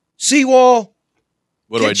 seawall,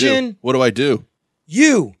 kitchen, What do I do?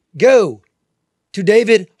 You go to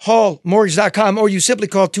davidhallmortgage.com, or you simply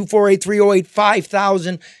call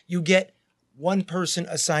 248-308-5000. You get one person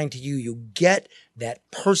assigned to you. You get that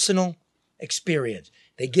personal experience.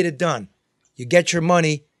 They get it done. You get your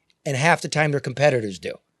money, and half the time their competitors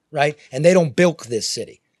do, right? And they don't bilk this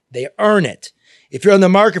city. They earn it. If you're on the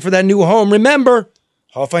market for that new home, remember,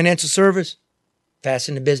 Hall Financial Service, fast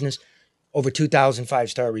in the business, over 2,000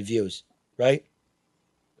 5-star reviews, right?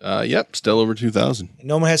 Yep, still over 2,000.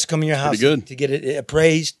 No one has to come in your house to get it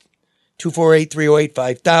appraised.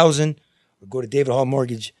 248-308-5000. Or go to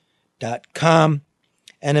davidhallmortgage.com.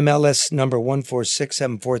 NMLS number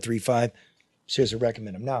 1467435. Seriously,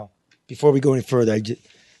 recommend them. Now, before we go any further,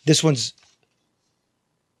 this one's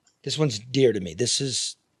dear to me. This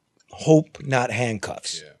is hope, not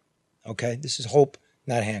handcuffs. Yeah. Okay? This is hope,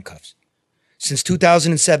 not handcuffs. Since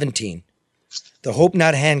 2017, the Hope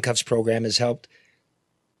Not Handcuffs program has helped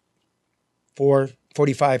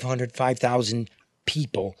 4,500, 5,000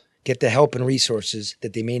 people get the help and resources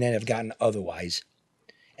that they may not have gotten otherwise.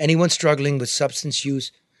 Anyone struggling with substance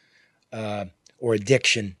use or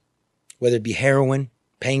addiction, whether it be heroin,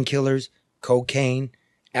 painkillers, cocaine,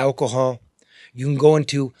 alcohol, you can go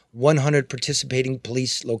into 100 participating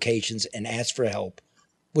police locations and ask for help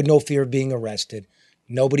with no fear of being arrested.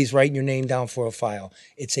 Nobody's writing your name down for a file.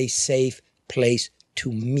 It's a safe place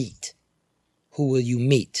to meet. Who will you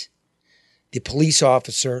meet? The police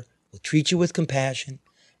officer will treat you with compassion,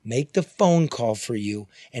 make the phone call for you,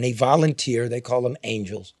 and a volunteer, they call them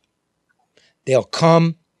angels, they'll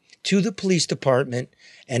come to the police department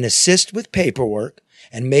and assist with paperwork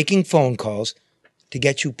and making phone calls to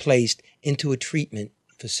get you placed into a treatment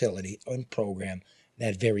facility or program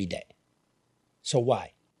that very day. So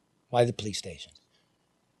why? Why the police station?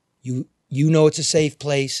 You know it's a safe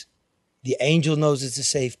place. The angel knows it's a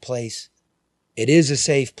safe place. It is a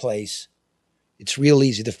safe place. It's real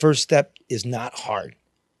easy. The first step is not hard.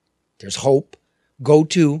 There's hope. Go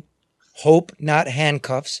to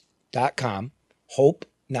hopenothandcuffs.com,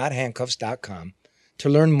 nothandcuffs.com to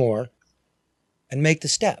learn more and make the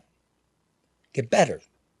step. Get better.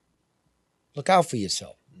 Look out for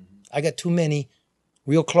yourself. I got too many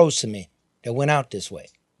real close to me that went out this way.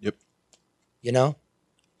 Yep. You know,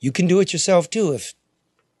 you can do it yourself too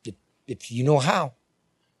if you know how.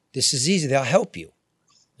 This is easy. They'll help you.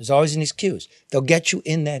 There's always an excuse. They'll get you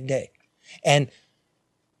in that day. And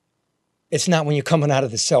it's not when you're coming out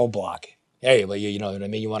of the cell block. Hey, well, you know what I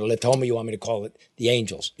mean? You want to lift home or you want me to call it the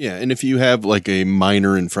angels? Yeah, and if you have like a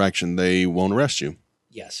minor infraction, they won't arrest you.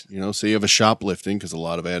 Yes. You know, say you have a shoplifting, because a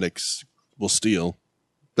lot of addicts will steal.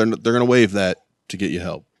 They're going to waive that to get you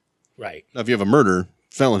help. Right. Now, if you have a murder,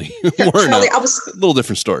 felony, Charlie, a little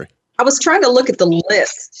different story. I was trying to look at the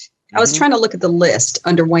list. I was trying to look at the list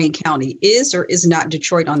under Wayne County. Is or is not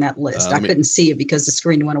Detroit on that list? I couldn't see it because the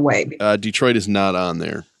screen went away. Detroit is not on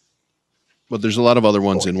there. But there's a lot of other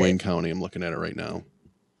ones in Wayne County. I'm looking at it right now.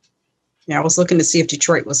 Yeah, I was looking to see if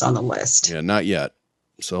Detroit was on the list. Yeah, not yet.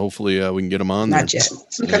 So hopefully we can get them on there. Not yet.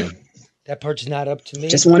 Okay. Yeah. That part's not up to me.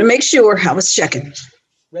 Just want to make sure. I was checking.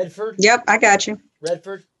 Redford? Yep, I got you.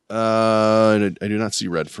 Redford? I do not see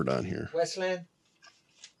Redford on here. Westland?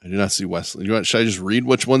 I do not see Westland. Should I just read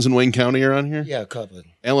which ones in Wayne County are on here? Yeah, a couple.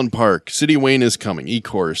 Allen Park, City of Wayne is coming.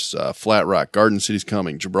 Ecorse, Flat Rock, Garden City's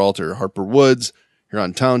coming. Gibraltar, Harper Woods,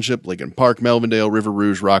 Huron Township, Lincoln Park, Melvindale, River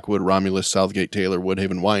Rouge, Rockwood, Romulus, Southgate, Taylor,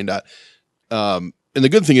 Woodhaven, Wyandotte. And the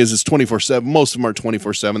good thing is it's 24/7. Most of them are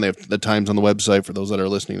 24/7. They have the times on the website for those that are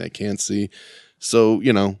listening that can't see. So,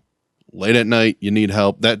 you know, late at night, you need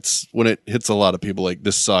help. That's when it hits a lot of people like,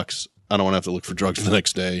 this sucks. I don't want to have to look for drugs the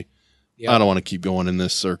next day. Yep. I don't want to keep going in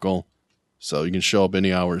this circle. So you can show up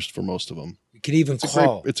any hours for most of them. You can even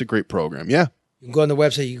call. It's a great program. Yeah. You can go on the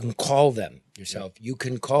website. You can call them yourself. You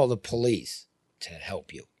can call the police to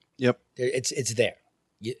help you. Yep. It's there.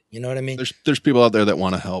 You know what I mean? There's people out there that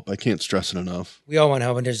want to help. I can't stress it enough. We all want to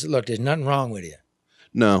help. And there's nothing wrong with you.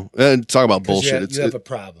 No. And talk about bullshit. You have a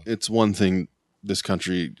problem. It's one thing this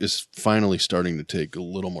country is finally starting to take a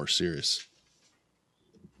little more serious.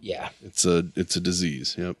 Yeah. It's a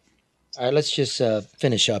disease. Yep. All right, let's just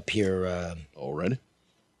finish up here. Already?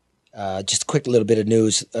 Just a quick little bit of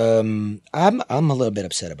news. I'm a little bit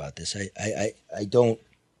upset about this. I don't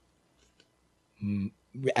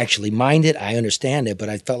actually mind it. I understand it, but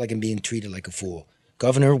I felt like I'm being treated like a fool.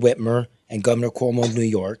 Governor Whitmer and Governor Cuomo of New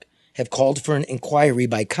York have called for an inquiry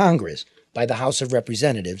by Congress, by the House of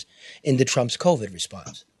Representatives, into Trump's COVID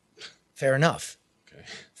response. Fair enough. Okay.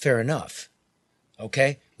 Fair enough.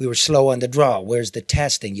 Okay? We were slow on the draw. Where's the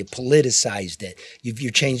testing? You politicized it.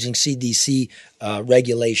 You're changing CDC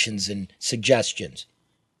regulations and suggestions.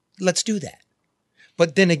 Let's do that.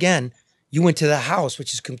 But then again, you went to the House,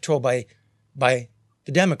 which is controlled by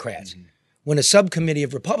the Democrats. Mm-hmm. When a subcommittee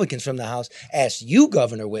of Republicans from the House asked you,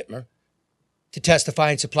 Governor Whitmer, to testify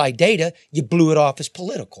and supply data, you blew it off as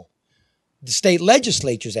political. The state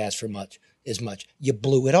legislatures asked for as much. You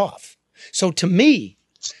blew it off. So to me,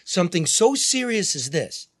 something so serious as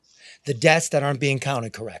this, the deaths that aren't being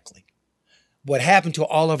counted correctly, what happened to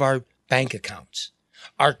all of our bank accounts,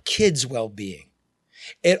 our kids' well-being,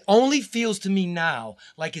 it only feels to me now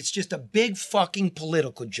like it's just a big fucking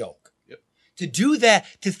political joke. Yep. To do that,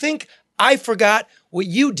 to think I forgot what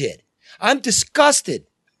you did. I'm disgusted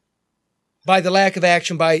by the lack of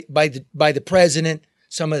action by the president,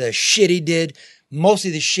 some of the shit he did, mostly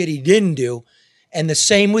the shit he didn't do, and the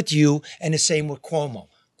same with you and the same with Cuomo.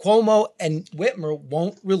 Cuomo and Whitmer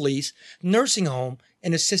won't release nursing home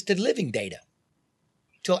and assisted living data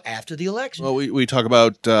till after the election. Well, we talk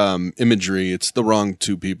about imagery. It's the wrong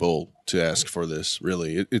two people to ask for this,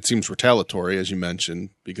 really. It seems retaliatory, as you mentioned,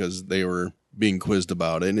 because they were being quizzed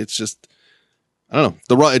about it. And it's just, I don't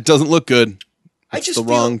know. It doesn't look good. It's the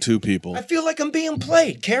wrong two people. I feel like I'm being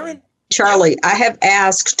played, Karen. Charlie, I have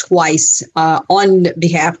asked twice on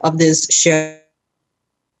behalf of this show.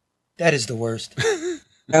 That is the worst.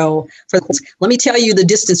 So let me tell you the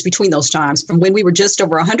distance between those times from when we were just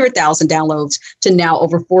over 100,000 downloads to now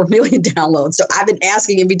over 4 million downloads. So I've been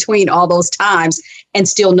asking in between all those times and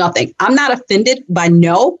still nothing. I'm not offended by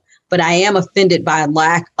no, but I am offended by a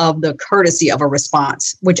lack of the courtesy of a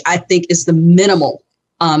response, which I think is the minimal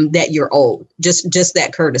that you're owed. Just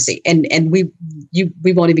that courtesy. And we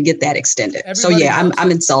won't even get that extended. Everybody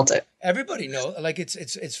I'm insulted. Everybody knows, like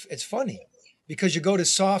it's funny. Because you go to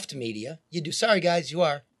soft media, you do. Sorry, guys, you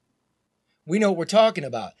are. We know what we're talking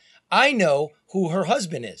about. I know who her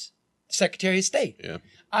husband is, Secretary of State. Yeah.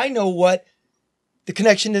 I know what the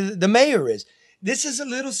connection to the mayor is. This is a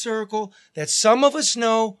little circle that some of us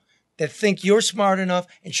know that think you're smart enough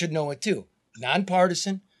and should know it too.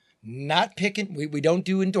 Nonpartisan, not picking. We don't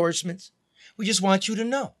do endorsements. We just want you to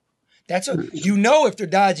know You know if they're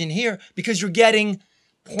dodging here because you're getting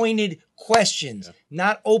pointed questions,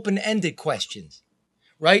 not open-ended questions,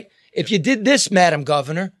 right? If you did this, Madam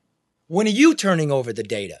Governor, when are you turning over the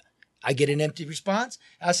data? I get an empty response.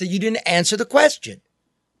 I say, you didn't answer the question.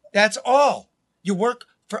 That's all. You work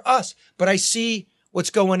for us. But I see what's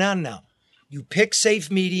going on now. You pick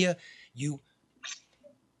safe media. You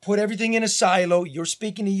put everything in a silo. You're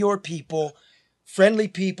speaking to your people, friendly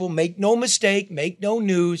people. Make no mistake, make no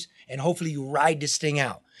news, and hopefully you ride this thing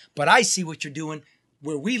out. But I see what you're doing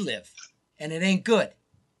where we live, and it ain't good.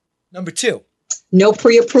 Number 2. No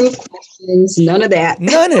pre-approved questions. None of that.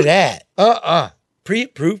 None of that.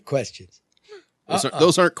 Pre-approved questions.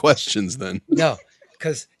 Those aren't questions then. No,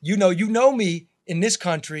 because you know me in this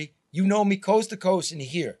country. You know me coast to coast and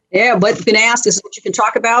here. Yeah, but been asked, this is what you can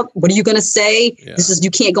talk about. What are you going to say? Yeah. This is, you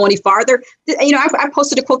can't go any farther. You know, I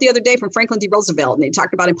posted a quote the other day from Franklin D. Roosevelt, and they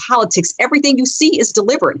talked about in politics, everything you see is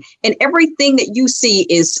deliberate, and everything that you see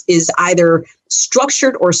is either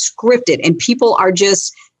structured or scripted, and people are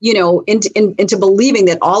just, you know, into believing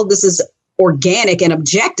that all of this is organic and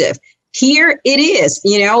objective. Here it is,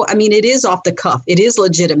 you know, I mean, it is off the cuff. It is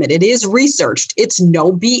legitimate. It is researched. It's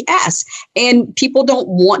no BS. And people don't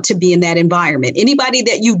want to be in that environment. Anybody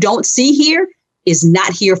that you don't see here is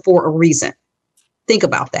not here for a reason. Think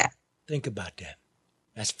about that. Think about that.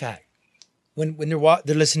 That's fact. When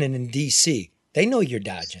they're listening in D.C., they know you're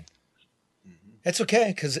dodging. That's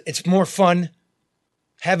okay, because it's more fun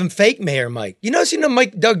having fake Mayor Mike. You know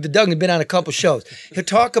Mike Doug has been on a couple shows. He'll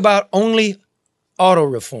talk about only auto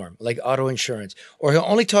reform, like auto insurance, or he'll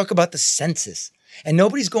only talk about the census. And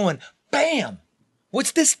nobody's going, bam,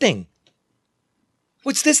 what's this thing?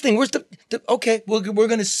 What's this thing? Where's the okay, we're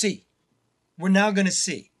going to see. We're now going to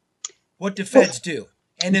see what the feds do.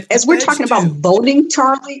 And if as we're talking about voting,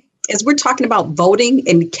 Charlie, as we're talking about voting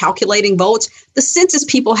and calculating votes, the census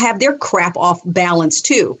people have their crap off balance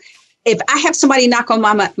too. If I have somebody knock on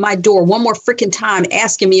my door one more freaking time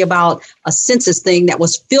asking me about a census thing that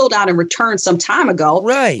was filled out and returned some time ago,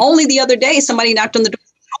 right? Only the other day somebody knocked on the door.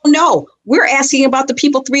 Oh no, we're asking about the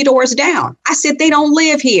people 3 doors down. I said they don't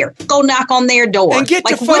live here. Go knock on their door. And get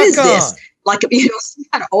like, the what is fuck this? on. Like, you know, it's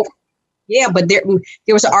kind of over. Yeah, but there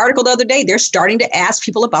was an article the other day. They're starting to ask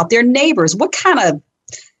people about their neighbors. What kind of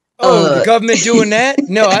the government doing that?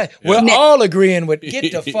 No, we're all agreeing with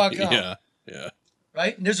get the fuck on. Yeah.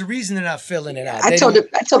 Right? And there's a reason they're not filling it out. I told him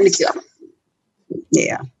to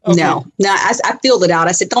yeah. Okay. No, I filled it out.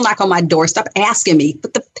 I said, don't knock on my door. Stop asking me.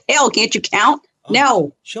 What the hell? Can't you count? Oh,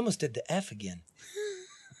 no. She almost did the F again.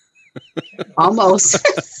 Almost.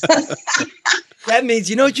 That means,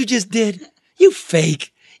 you know what you just did? You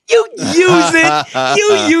fake. You use it.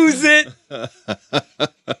 You use it.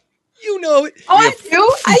 You know it. Oh, I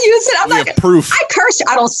do. I use it. I'm not proof. I curse.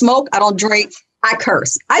 I don't smoke. I don't drink. I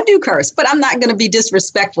curse. I do curse, but I'm not going to be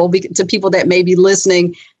disrespectful to people that may be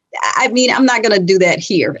listening. I mean, I'm not going to do that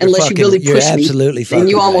here unless you really push me. Absolutely, and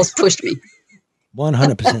you almost pushed me.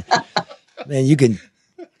 100%. Man, you can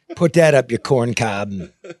put that up your corn cob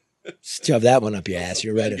and shove that one up your ass.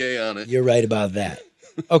 You're right. You're right about that.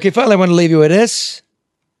 Okay, finally, I want to leave you with this.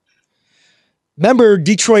 Remember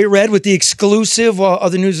Detroit Red with the exclusive, while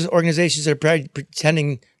other news organizations are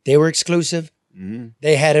pretending they were exclusive? Mm-hmm.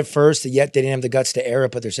 They had it first, yet they didn't have the guts to air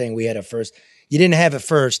it, but they're saying we had it first. You didn't have it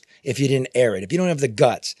first if you didn't air it. If you don't have the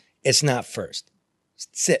guts, it's not first.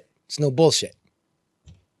 That's it. It's no bullshit.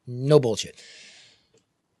 No bullshit.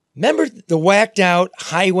 Remember the whacked out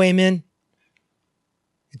highwayman?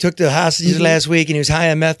 He took the hostages last week and he was high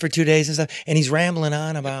on meth for 2 days and stuff. And he's rambling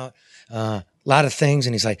on about a lot of things.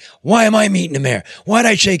 And he's like, why am I meeting the mayor? Why'd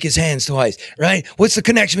I shake his hands twice? Right? What's the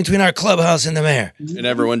connection between our clubhouse and the mayor? And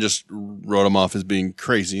everyone just wrote him off as being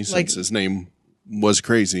crazy since his name was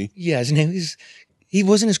crazy. Yeah, his name is. He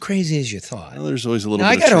wasn't as crazy as you thought. Well, there's always a little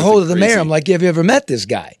now, bit I got a hold of the crazy. mayor. I'm like, have you ever met this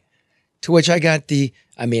guy? To which I got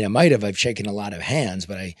I might have. I've shaken a lot of hands,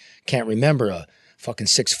 but I can't remember a fucking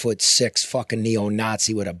 6'6" fucking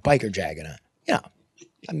neo-Nazi with a biker jacket on. Yeah,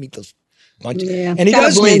 I meet those bunch. Yeah, and he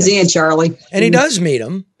does blends meet him. in, Charlie. And he does meet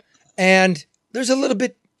him. And there's a little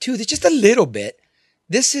bit to this, just a little bit.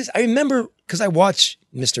 I remember, because I watch,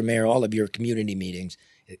 Mr. Mayor, all of your community meetings.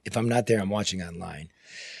 If I'm not there, I'm watching online.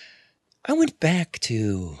 I went back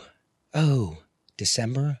to,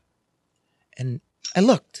 December, and I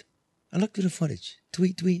looked at the footage. Do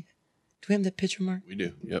we have that picture, Mark? We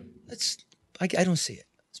do. Yep. I don't see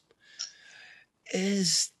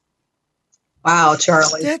it. Wow,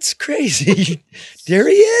 Charlie. That's crazy. There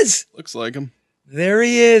he is. Looks like him. There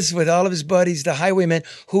he is with all of his buddies, the highwaymen,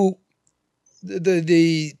 who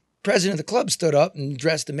the president of the club stood up and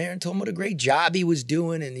addressed the mayor and told him what a great job he was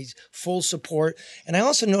doing and he's full support. And I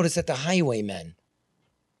also noticed that the highwaymen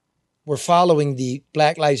were following the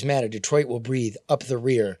Black Lives Matter, Detroit Will Breathe up the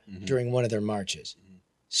rear during one of their marches.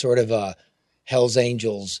 Sort of a Hell's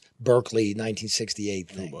Angels, Berkeley, 1968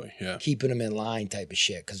 thing. Oh boy, yeah. Keeping them in line type of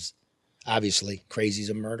shit because obviously Crazy's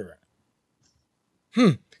a murderer.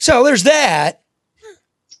 So there's that.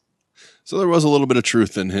 So there was a little bit of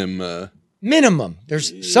truth in him. Minimum.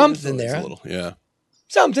 There's something there. A little, yeah.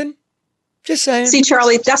 Something. Just saying. See,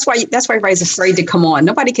 Charlie, that's why everybody's afraid to come on.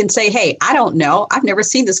 Nobody can say, hey, I don't know. I've never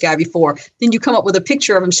seen this guy before. Then you come up with a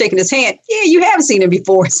picture of him shaking his hand. Yeah, you have seen him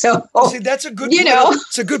before. So, see, that's a good,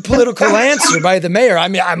 it's a good political answer by the mayor. I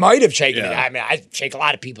mean, I might have shaken it. I mean, I shake a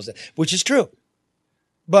lot of people's, which is true.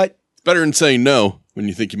 But it's better than saying no when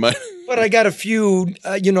you think you might. But I got a few,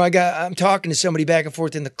 I'm talking to somebody back and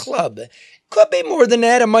forth in the club. Could be more than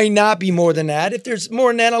that. It might not be more than that. If there's more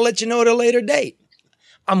than that, I'll let you know at a later date.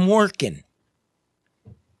 I'm working.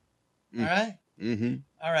 All right? Mm-hmm.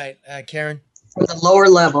 All right, Karen. From the lower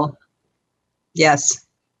level. Yes.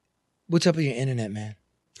 What's up with your internet, man?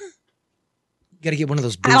 You got to get one of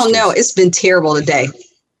those boosters. I don't know. It's been terrible today.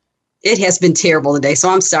 It has been terrible today, so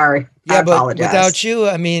I'm sorry. Yeah, I apologize. But without you,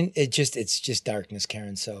 I mean, it's just darkness,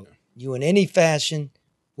 Karen. So you in any fashion,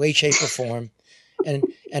 way, shape, or form. And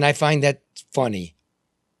I find that funny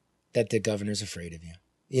that the governor's afraid of you.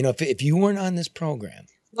 You know, if you weren't on this program.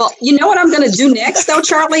 Well, you know what I'm going to do next, though,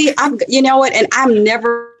 Charlie? You know what? And I'm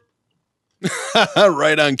never.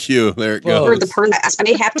 Right on cue. There it goes. The person, I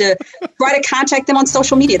may have to try to contact them on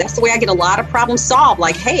social media. That's the way I get a lot of problems solved.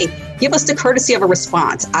 Like, hey, give us the courtesy of a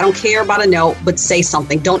response. I don't care about a no, but say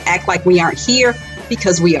something. Don't act like we aren't here,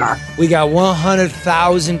 because we are. We got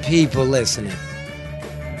 100,000 people listening.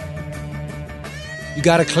 You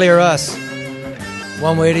got to clear us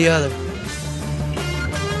one way or the other.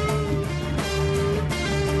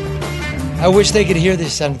 I wish they could hear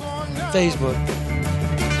this on Facebook.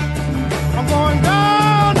 I'm going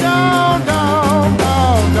down, down, down,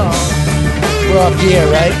 down, down. We're off the air,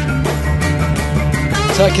 right?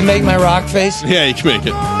 So I can make my rock face? Yeah, you can make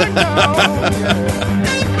it. I'm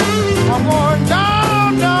going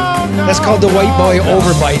down, down, down. That's called the white boy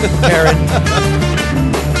overbite, Karen.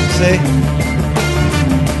 See?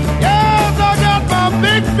 Yes, I got my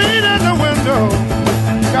big feet in the window.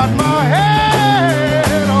 Got my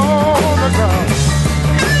head on the ground.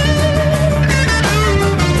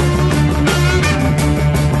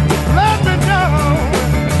 Let me down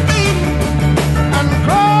and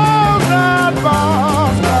close that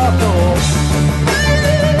box door.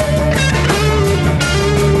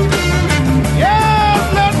 Yes,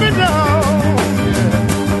 let me down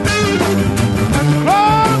and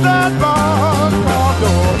close that box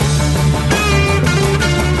door.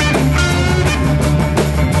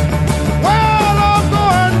 Well, I'm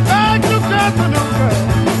going back to Chattanooga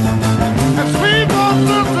and sweep on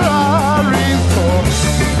Sister Irene's floor.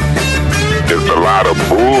 There's a lot of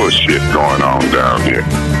bullshit going on down here.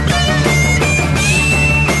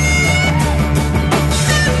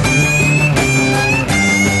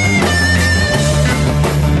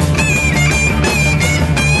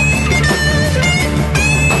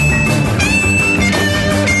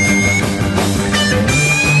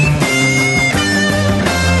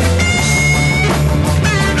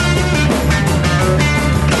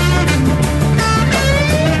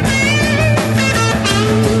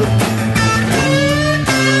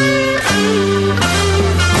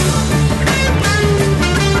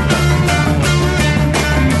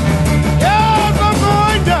 Yes, I'm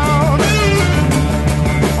going down.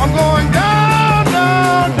 I'm going down,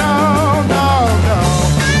 down, down, down, down.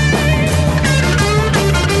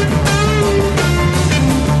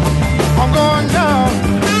 I'm going down.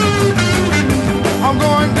 I'm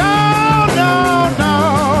going down, down,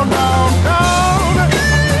 down, down, down.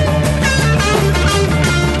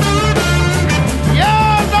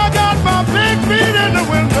 Yes, I got my big feet in the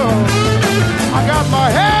window. I got my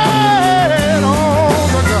head on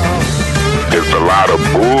the ground. There's a lot of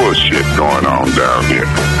bullshit going on down here.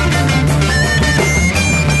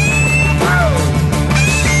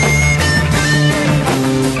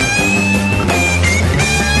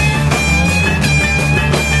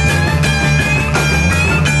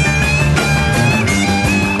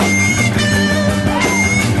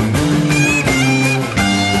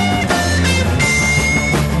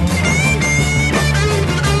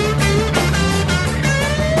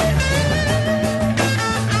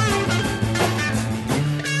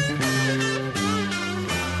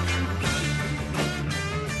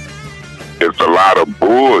 There's a lot of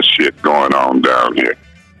bullshit going on down here.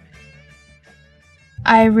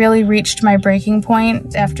 I really reached my breaking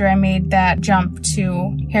point after I made that jump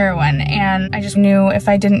to heroin, and I just knew if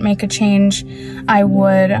I didn't make a change, I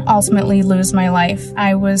would ultimately lose my life.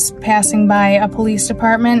 I was passing by a police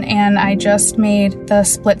department, and I just made the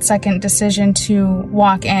split-second decision to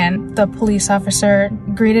walk in. The police officer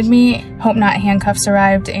greeted me, Hope Not handcuffs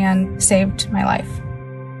arrived, and saved my life.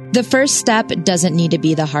 The first step doesn't need to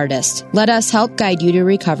be the hardest. Let us help guide you to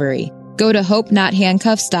recovery. Go to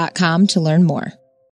HopeNotHandcuffs.com to learn more.